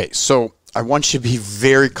 Okay, so I want you to be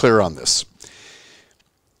very clear on this.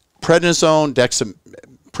 Prednisone,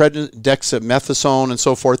 dexamethasone, and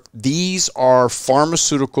so forth, these are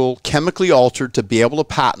pharmaceutical, chemically altered to be able to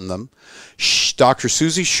patent them. Dr.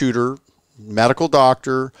 Susie Shooter, medical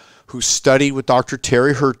doctor, who studied with Dr.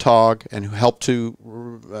 Terry Hertog and who helped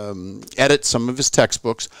to edit some of his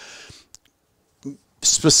textbooks,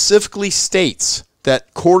 specifically states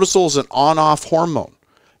that cortisol is an on-off hormone.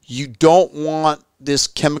 You don't want this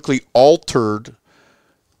chemically altered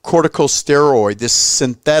corticosteroid, this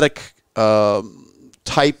synthetic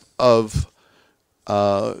type of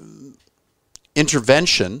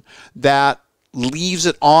intervention that leaves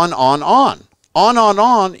it on.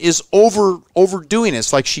 On is overdoing it.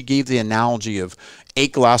 It's like she gave the analogy of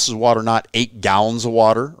 8 glasses of water, not 8 gallons of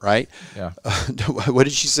water, right? Yeah. What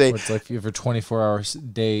did she say? It's like if you have a 24-hour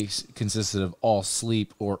day consisted of all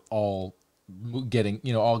sleep or all getting,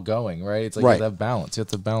 all going, right? It's like Right. you have to have balance. You have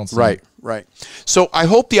to balance. Right. So I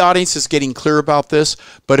hope the audience is getting clear about this.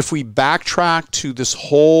 But if we backtrack to this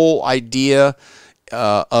whole idea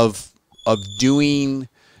of doing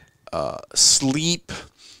sleep,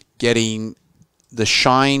 getting the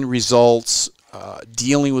SHINE results,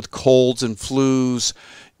 dealing with colds and flus,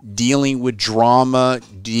 dealing with drama,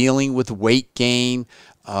 dealing with weight gain,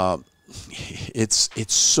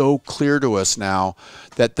 it's so clear to us now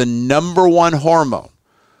that the number one hormone,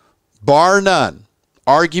 bar none,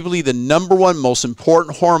 arguably the number one most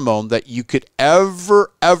important hormone that you could ever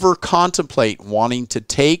contemplate wanting to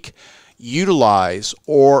take, utilize,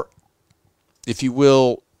 or, if you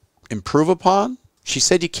will, improve upon. She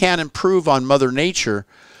said you can't improve on Mother Nature,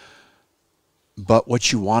 but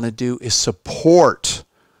what you want to do is support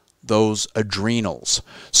those adrenals.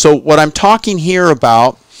 So what I'm talking here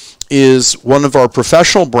about is one of our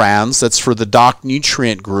professional brands that's for the Doc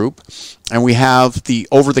Nutrient Group, and we have the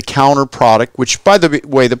over-the-counter product, which, by the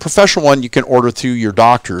way, the professional one you can order through your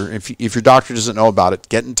doctor. If your doctor doesn't know about it,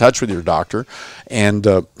 get in touch with your doctor and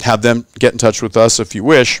have them get in touch with us if you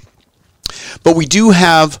wish. But we do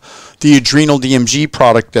have the Adrenal DMG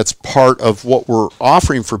product that's part of what we're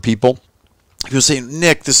offering for people. People say,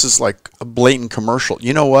 Nick, this is like a blatant commercial.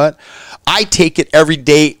 You know what? I take it every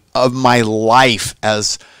day of my life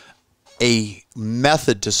as a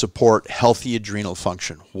method to support healthy adrenal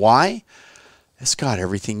function. Why? It's got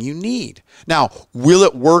everything you need. Now, will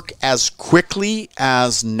it work as quickly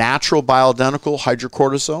as natural bioidentical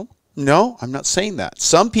hydrocortisone? No, I'm not saying that.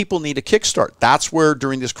 Some people need a kickstart. That's where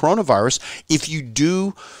during this coronavirus, if you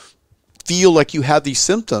do feel like you have these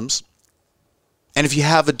symptoms, and if you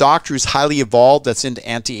have a doctor who's highly evolved that's into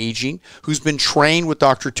anti-aging, who's been trained with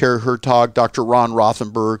Dr. Terry Hertog, Dr. Ron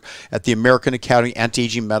Rothenberg at the American Academy of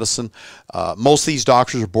Anti-Aging Medicine, most of these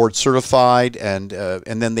doctors are board certified, and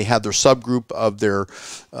then they have their subgroup of their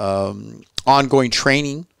ongoing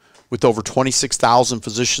training with over 26,000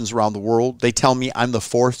 physicians around the world. They tell me I'm the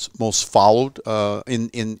 4th most followed in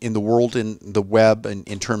the world, in the web, and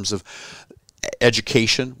in terms of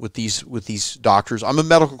education with these doctors. I'm a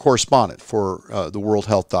medical correspondent for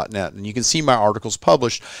theworldhealth.net, and you can see my articles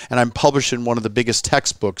published, and I'm published in one of the biggest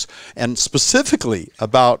textbooks, and specifically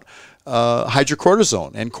about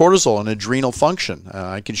hydrocortisone and cortisol and adrenal function.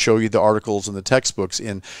 I can show you the articles in the textbooks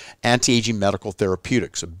in Anti-Aging Medical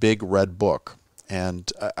Therapeutics, a big red book.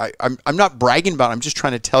 And I'm not bragging about it. I'm just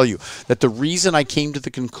trying to tell you that the reason I came to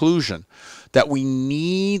the conclusion that we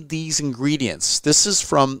need these ingredients, this is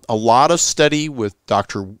from a lot of study with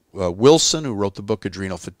Dr. Wilson, who wrote the book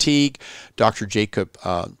Adrenal Fatigue, Dr. Jacob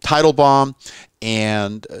Teitelbaum,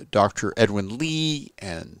 and Dr. Edwin Lee,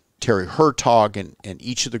 and Terry Hertog, and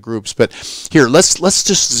each of the groups. But here, let's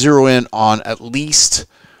just zero in on at least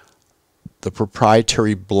the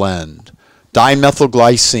proprietary blend,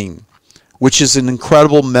 dimethylglycine, which is an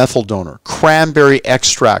incredible methyl donor, cranberry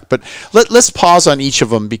extract. But let's pause on each of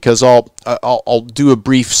them because I'll do a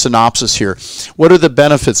brief synopsis here. What are the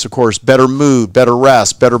benefits? Of course, better mood, better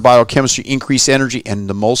rest, better biochemistry, increased energy, and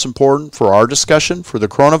the most important for our discussion for the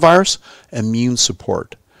coronavirus, immune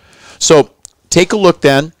support. So take a look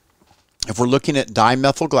then. If we're looking at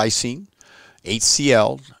dimethylglycine,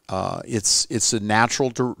 HCl, it's a natural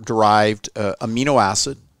derived amino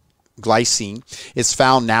acid, glycine. It's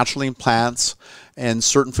found naturally in plants and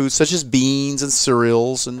certain foods such as beans and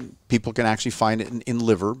cereals, and people can actually find it in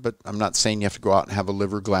liver, but I'm not saying you have to go out and have a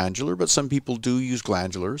liver glandular, but some people do use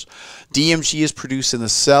glandulars. DMG is produced in the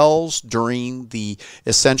cells during the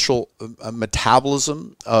essential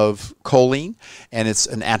metabolism of choline, and it's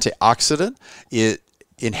an antioxidant. It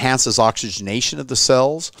enhances oxygenation of the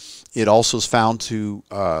cells. It also is found to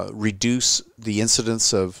reduce the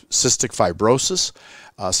incidence of cystic fibrosis.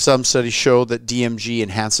 Some studies show that DMG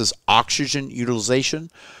enhances oxygen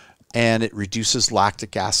utilization, and it reduces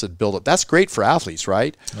lactic acid buildup. That's great for athletes,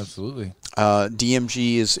 right? Absolutely.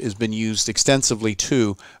 DMG has been used extensively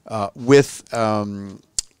too with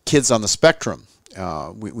kids on the spectrum.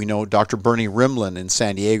 We know Dr. Bernie Rimland in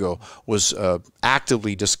San Diego was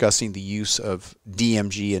actively discussing the use of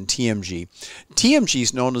DMG and TMG. TMG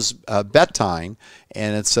is known as betine,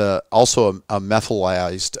 and it's also a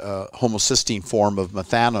methylized homocysteine form of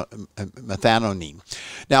methanonine.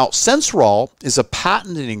 Now, Sensorol is a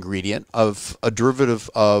patented ingredient of a derivative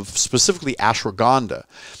of specifically ashwagandha,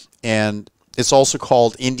 and it's also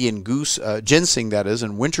called Indian goose, ginseng that is,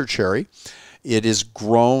 and winter cherry. It is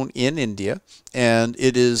grown in India, and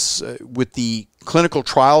it is, with the clinical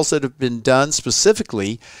trials that have been done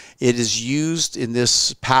specifically, it is used in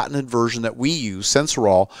this patented version that we use,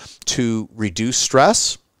 Sensorol, to reduce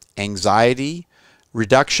stress, anxiety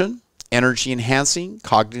reduction, energy enhancing,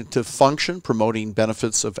 cognitive function, promoting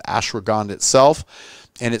benefits of ashwagandha itself.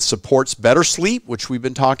 And it supports better sleep, which we've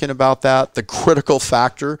been talking about that, the critical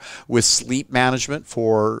factor with sleep management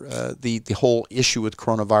for the whole issue with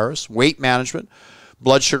coronavirus, weight management,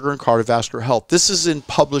 blood sugar, and cardiovascular health. This is in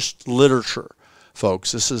published literature,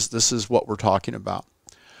 folks. This is what we're talking about.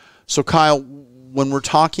 So, Kyle, when we're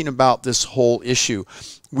talking about this whole issue,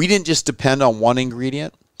 we didn't just depend on one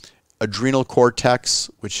ingredient. Adrenal cortex,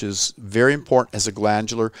 which is very important as a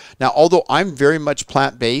glandular. Now, although I'm very much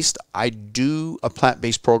plant-based, I do a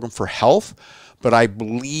plant-based program for health, but I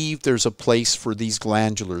believe there's a place for these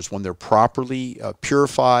glandulars when they're properly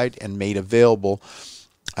purified and made available.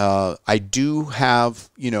 I do have,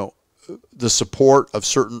 the support of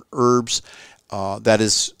certain herbs that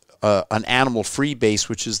is an animal-free base,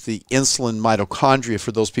 which is the insulin mitochondria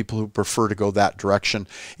for those people who prefer to go that direction.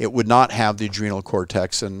 It would not have the adrenal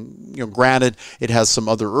cortex. And, granted, it has some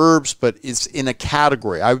other herbs, but it's in a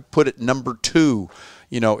category. I would put it number 2,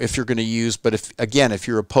 if you're going to use. But if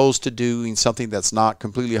you're opposed to doing something that's not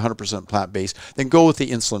completely 100% plant-based, then go with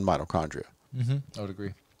the insulin mitochondria. I would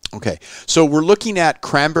agree. Okay, so we're looking at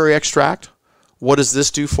cranberry extract. What does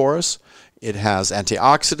this do for us? It has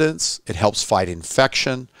antioxidants. It helps fight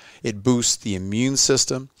infection. It boosts the immune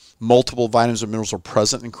system. Multiple vitamins and minerals are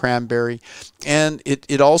present in cranberry. And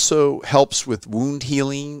it also helps with wound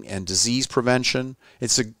healing and disease prevention.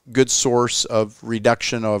 It's a good source of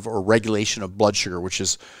reduction of or regulation of blood sugar, which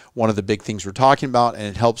is one of the big things we're talking about. And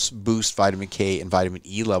it helps boost vitamin K and vitamin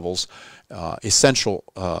E levels, essential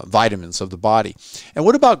vitamins of the body. And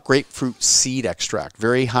what about grapefruit seed extract?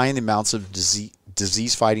 Very high in the amounts of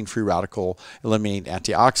disease-fighting free radical eliminating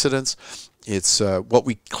antioxidants. It's what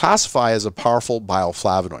we classify as a powerful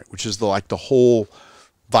bioflavonoid, which is like the whole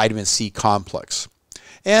vitamin C complex.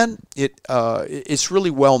 And it's really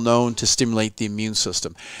well known to stimulate the immune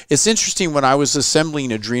system. It's interesting, when I was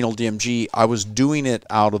assembling Adrenal DMG, I was doing it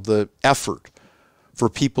out of the effort for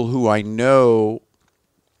people who I know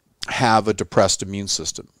have a depressed immune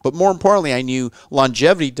system. But more importantly, I knew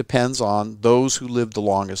longevity depends on those who live the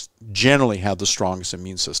longest generally have the strongest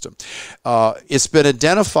immune system. It's been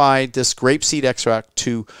identified, this grapeseed extract,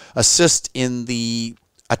 to assist in the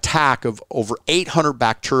attack of over 800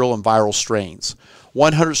 bacterial and viral strains,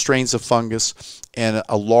 100 strains of fungus, and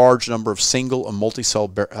a large number of single and multi-cell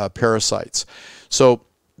parasites. So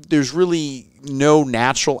there's really no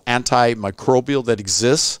natural antimicrobial that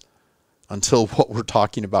exists until what we're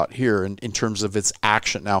talking about here in terms of its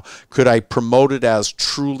action. Now, could I promote it as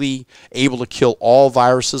truly able to kill all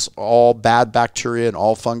viruses, all bad bacteria, and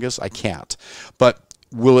all fungus? I can't. But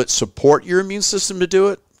will it support your immune system to do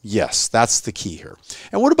it? Yes, that's the key here.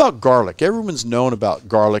 And what about garlic? Everyone's known about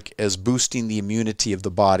garlic as boosting the immunity of the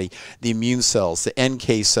body, the immune cells, the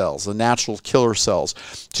NK cells, the natural killer cells,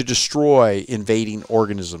 to destroy invading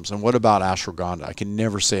organisms. And what about ashwagandha? I can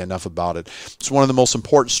never say enough about it. It's one of the most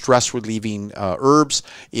important stress-relieving herbs.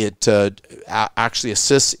 It actually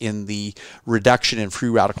assists in the reduction in free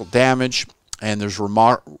radical damage. And there's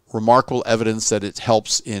remarkable evidence that it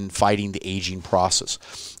helps in fighting the aging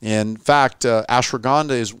process. In fact,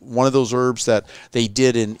 ashwagandha is one of those herbs that they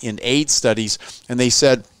did in AIDS studies, and they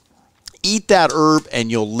said, eat that herb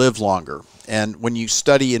and you'll live longer. And when you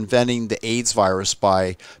study Inventing the AIDS Virus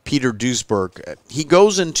by Peter Duesberg, he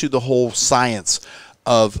goes into the whole science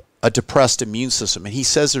of a depressed immune system. And he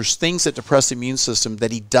says there's things that depress the immune system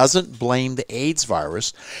that he doesn't blame the AIDS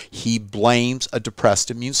virus. He blames a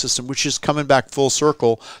depressed immune system, which is coming back full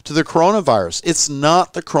circle to the coronavirus. It's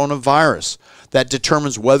not the coronavirus that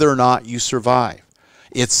determines whether or not you survive.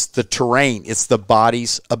 It's the terrain. It's the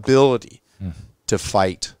body's ability to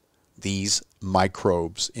fight these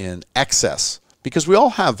microbes in excess, because we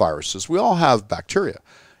all have viruses, we all have bacteria.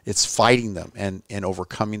 It's fighting them and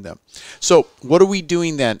overcoming them. So what are we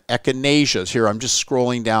doing then? Echinaceas. Here, I'm just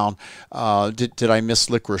scrolling down. Did I miss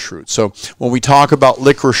licorice root? So when we talk about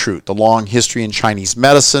licorice root, the long history in Chinese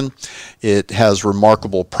medicine, it has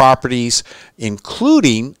remarkable properties,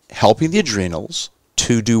 including helping the adrenals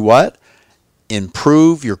to do what?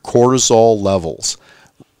 Improve your cortisol levels.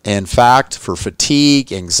 In fact, for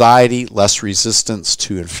fatigue, anxiety, less resistance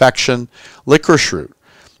to infection, licorice root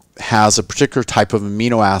has a particular type of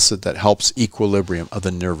amino acid that helps equilibrium of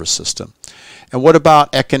the nervous system. And what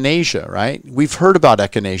about echinacea, right? We've heard about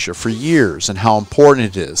echinacea for years and how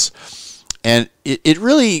important it is. And it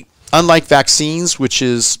really, unlike vaccines, which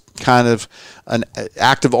is kind of an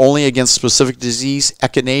active only against specific disease,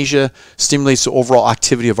 echinacea stimulates the overall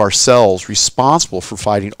activity of our cells responsible for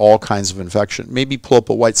fighting all kinds of infection. Maybe pull up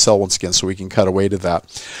a white cell once again so we can cut away to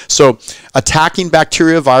that. So attacking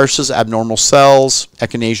bacteria, viruses, abnormal cells,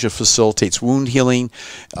 echinacea facilitates wound healing,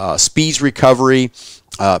 speeds recovery,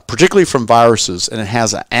 particularly from viruses, and it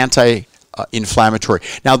has an anti-inflammatory.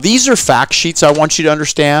 Now, these are fact sheets I want you to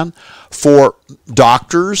understand for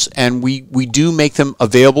doctors, and we do make them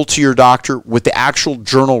available to your doctor with the actual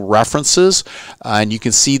journal references, and you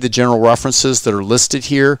can see the general references that are listed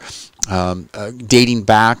here, dating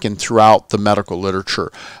back and throughout the medical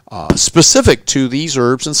literature, specific to these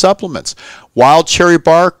herbs and supplements. Wild cherry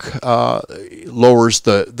bark lowers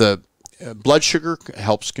the blood sugar,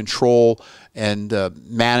 helps control and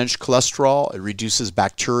manage cholesterol. It reduces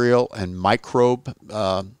bacterial and microbe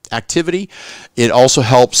activity. It also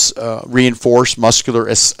helps reinforce muscular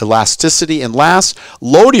elasticity. And last,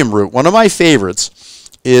 lodium root, one of my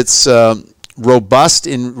favorites. It's robust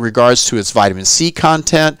in regards to its vitamin C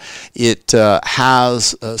content. It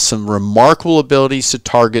has some remarkable abilities to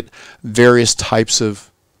target various types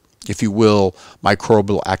of, if you will,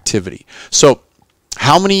 microbial activity. So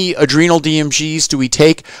how many adrenal DMGs do we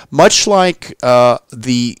take? Much like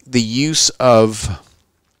the use of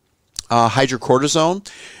hydrocortisone,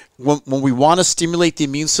 when we want to stimulate the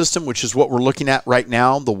immune system, which is what we're looking at right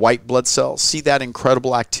now, the white blood cell, see that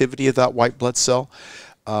incredible activity of that white blood cell?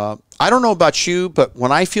 I don't know about you, but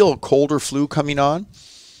when I feel a cold or flu coming on,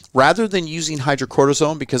 rather than using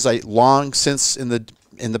hydrocortisone, because I long since in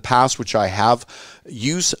the past, which I have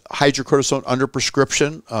used hydrocortisone under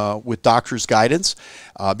prescription with doctor's guidance,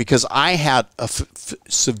 because I had a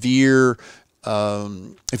severe,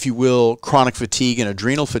 if you will, chronic fatigue and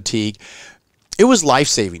adrenal fatigue. It was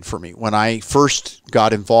life-saving for me when I first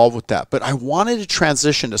got involved with that. But I wanted to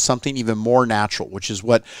transition to something even more natural, which is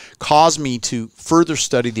what caused me to further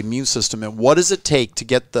study the immune system and what does it take to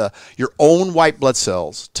get your own white blood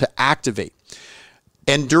cells to activate.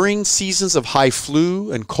 And during seasons of high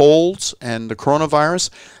flu and colds and the coronavirus,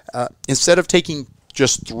 instead of taking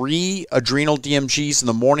just 3 adrenal DMGs in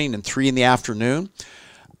the morning and 3 in the afternoon,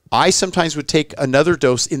 I sometimes would take another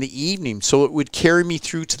dose in the evening, so it would carry me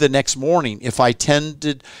through to the next morning if I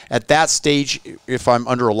tended at that stage, if I'm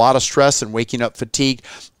under a lot of stress and waking up fatigued.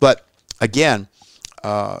 But again,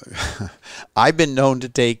 I've been known to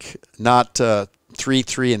take not 3,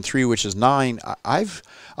 3, and 3, which is 9.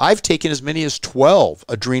 I've taken as many as 12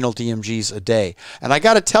 adrenal DMGs a day. And I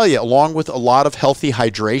got to tell you, along with a lot of healthy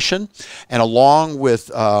hydration and along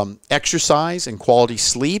with exercise and quality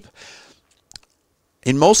sleep,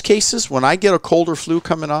 in most cases, when I get a cold or flu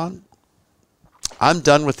coming on, I'm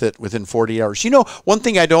done with it within 48 hours. You know, one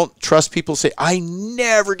thing I don't trust people say, I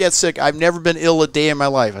never get sick. I've never been ill a day in my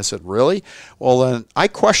life. I said, really? Well, then I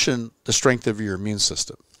question the strength of your immune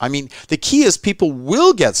system. I mean, the key is people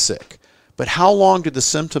will get sick, but how long do the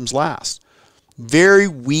symptoms last? Very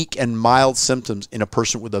weak and mild symptoms in a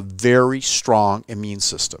person with a very strong immune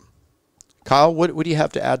system. Kyle, what do you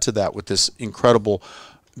have to add to that with this incredible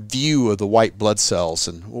view of the white blood cells,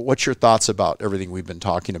 and what's your thoughts about everything we've been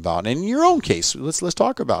talking about? And in your own case, let's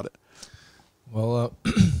talk about it. Well,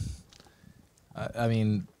 I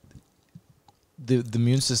mean, the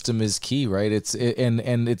immune system is key, right?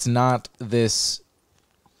 And it's not this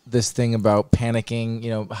thing about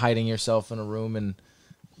panicking, hiding yourself in a room and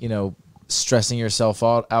stressing yourself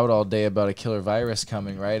out all day about a killer virus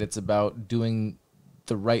coming, right? It's about doing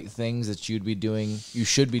the right things that you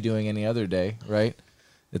should be doing any other day, right?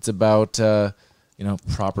 It's about,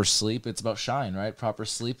 proper sleep. It's about shine, right? Proper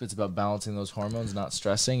sleep. It's about balancing those hormones, not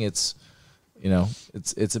stressing. It's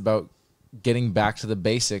about getting back to the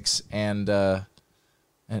basics and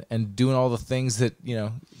doing all the things that,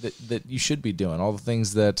 that you should be doing. All the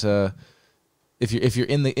things that, if you're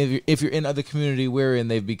in the community we're in,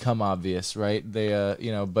 they've become obvious, right? They,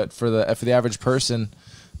 but for the average person,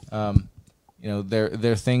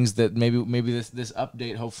 they're things that maybe this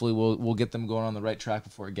update hopefully will get them going on the right track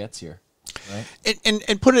before it gets here. Right.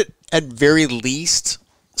 And put it at very least,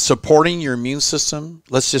 supporting your immune system,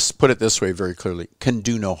 let's just put it this way very clearly, can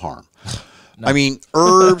do no harm. No. I mean,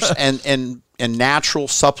 herbs and natural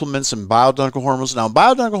supplements and bioidentical hormones. Now,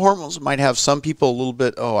 bioidentical hormones might have some people a little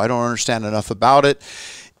bit, I don't understand enough about it.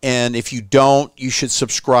 And if you don't, you should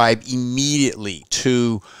subscribe immediately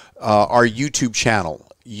to our YouTube channel,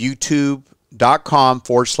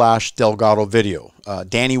 youtube.com/Delgado Video.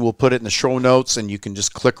 Danny will put it in the show notes, and you can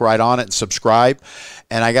just click right on it and subscribe.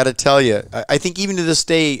 And I got to tell you, I think even to this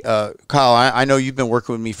day, Kyle, I know you've been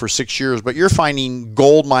working with me for 6 years, but you're finding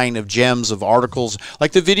gold mine of gems of articles,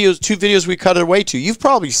 like the videos, 2 videos we cut away to. You've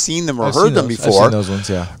probably seen them or heard them before. I've seen those ones,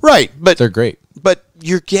 yeah. Right, but they're great. But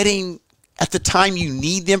you're getting, at the time you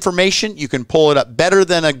need the information, you can pull it up better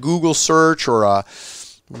than a Google search or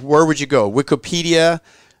where would you go? Wikipedia.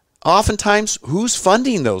 Oftentimes, who's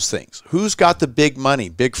funding those things? Who's got the big money,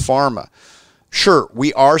 big pharma? Sure,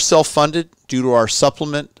 we are self-funded due to our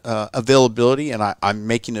supplement availability, and I'm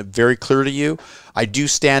making it very clear to you. I do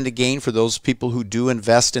stand to gain for those people who do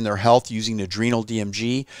invest in their health using Adrenal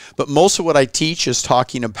DMG, but most of what I teach is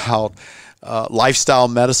talking about lifestyle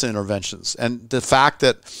medicine interventions. And the fact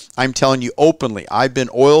that I'm telling you openly, I've been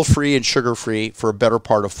oil-free and sugar-free for a better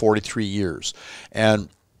part of 43 years, and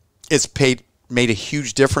it's made a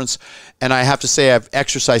huge difference. And I have to say I've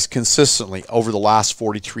exercised consistently over the last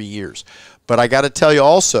 43 years. But I got to tell you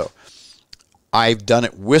also, I've done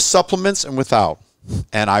it with supplements and without.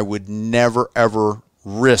 And I would never, ever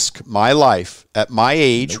risk my life at my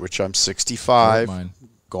age, which I'm 65,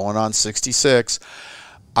 going on 66.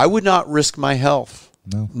 I would not risk my health.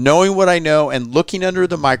 No. Knowing what I know and looking under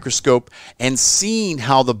the microscope and seeing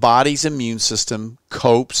how the body's immune system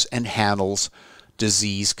copes and handles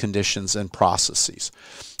disease conditions and processes.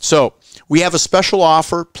 So we have a special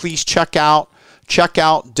offer. Please check out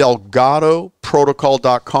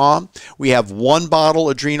DelgadoProtocol.com. We have 1 bottle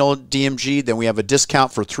Adrenal DMG, then we have a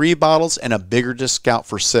discount for 3 bottles and a bigger discount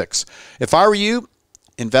for 6. If I were you,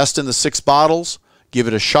 invest in the 6 bottles, give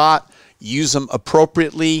it a shot, use them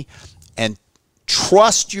appropriately, and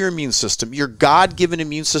trust your immune system, your God-given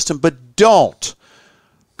immune system, but don't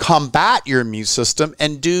combat your immune system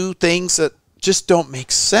and do things that just don't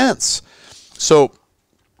make sense. So,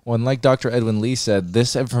 well, and like Dr. Edwin Lee said,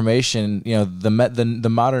 this information, the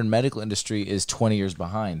modern medical industry is 20 years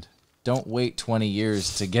behind. Don't wait 20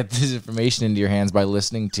 years to get this information into your hands by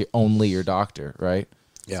listening to only your doctor, right?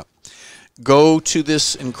 Yeah. Go to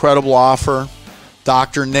this incredible offer.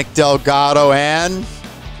 Dr. Nick Delgado and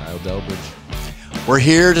Kyle Delbridge. We're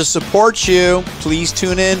here to support you. Please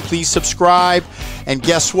tune in. Please subscribe. And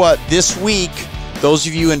guess what? This week, those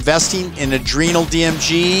of you investing in Adrenal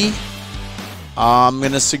DMG, I'm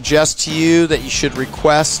going to suggest to you that you should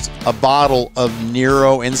request a bottle of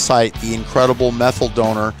Neuro Insight, the incredible methyl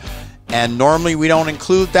donor. And normally we don't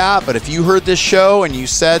include that, but if you heard this show and you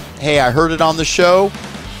said, hey, I heard it on the show,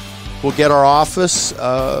 we'll get our office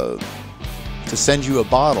to send you a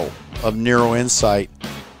bottle of Neuro Insight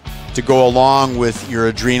to go along with your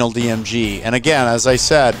Adrenal DMG. And again, as I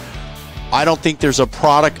said, I don't think there's a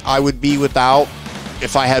product I would be without.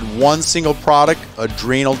 If I had one single product,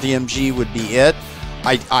 Adrenal DMG would be it.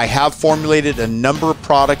 I have formulated a number of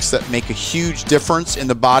products that make a huge difference in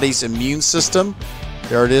the body's immune system.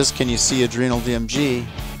 There it is. Can you see Adrenal DMG?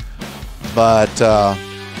 But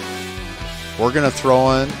we're going to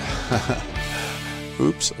throw in,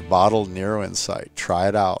 a bottle of Neuro Insight. Try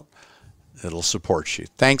it out. It'll support you.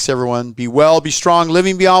 Thanks, everyone. Be well, be strong,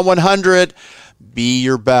 living beyond 100. Be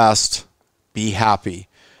your best. Be happy.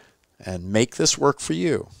 And make this work for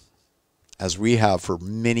you, as we have for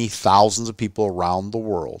many thousands of people around the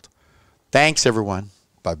world. Thanks, everyone.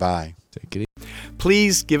 Bye-bye. Take it easy.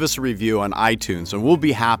 Please give us a review on iTunes, and we'll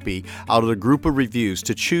be happy, out of the group of reviews,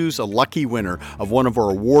 to choose a lucky winner of one of our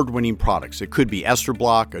award-winning products. It could be Ester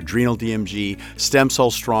Block, Adrenal DMG, Stem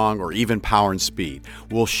Cell Strong, or even Power and Speed.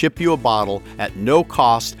 We'll ship you a bottle at no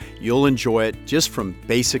cost. You'll enjoy it just from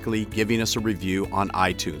basically giving us a review on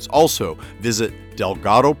iTunes. Also, visit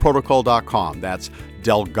DelgadoProtocol.com. That's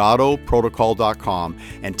DelgadoProtocol.com,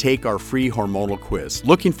 and take our free hormonal quiz.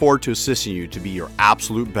 Looking forward to assisting you to be your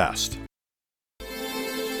absolute best.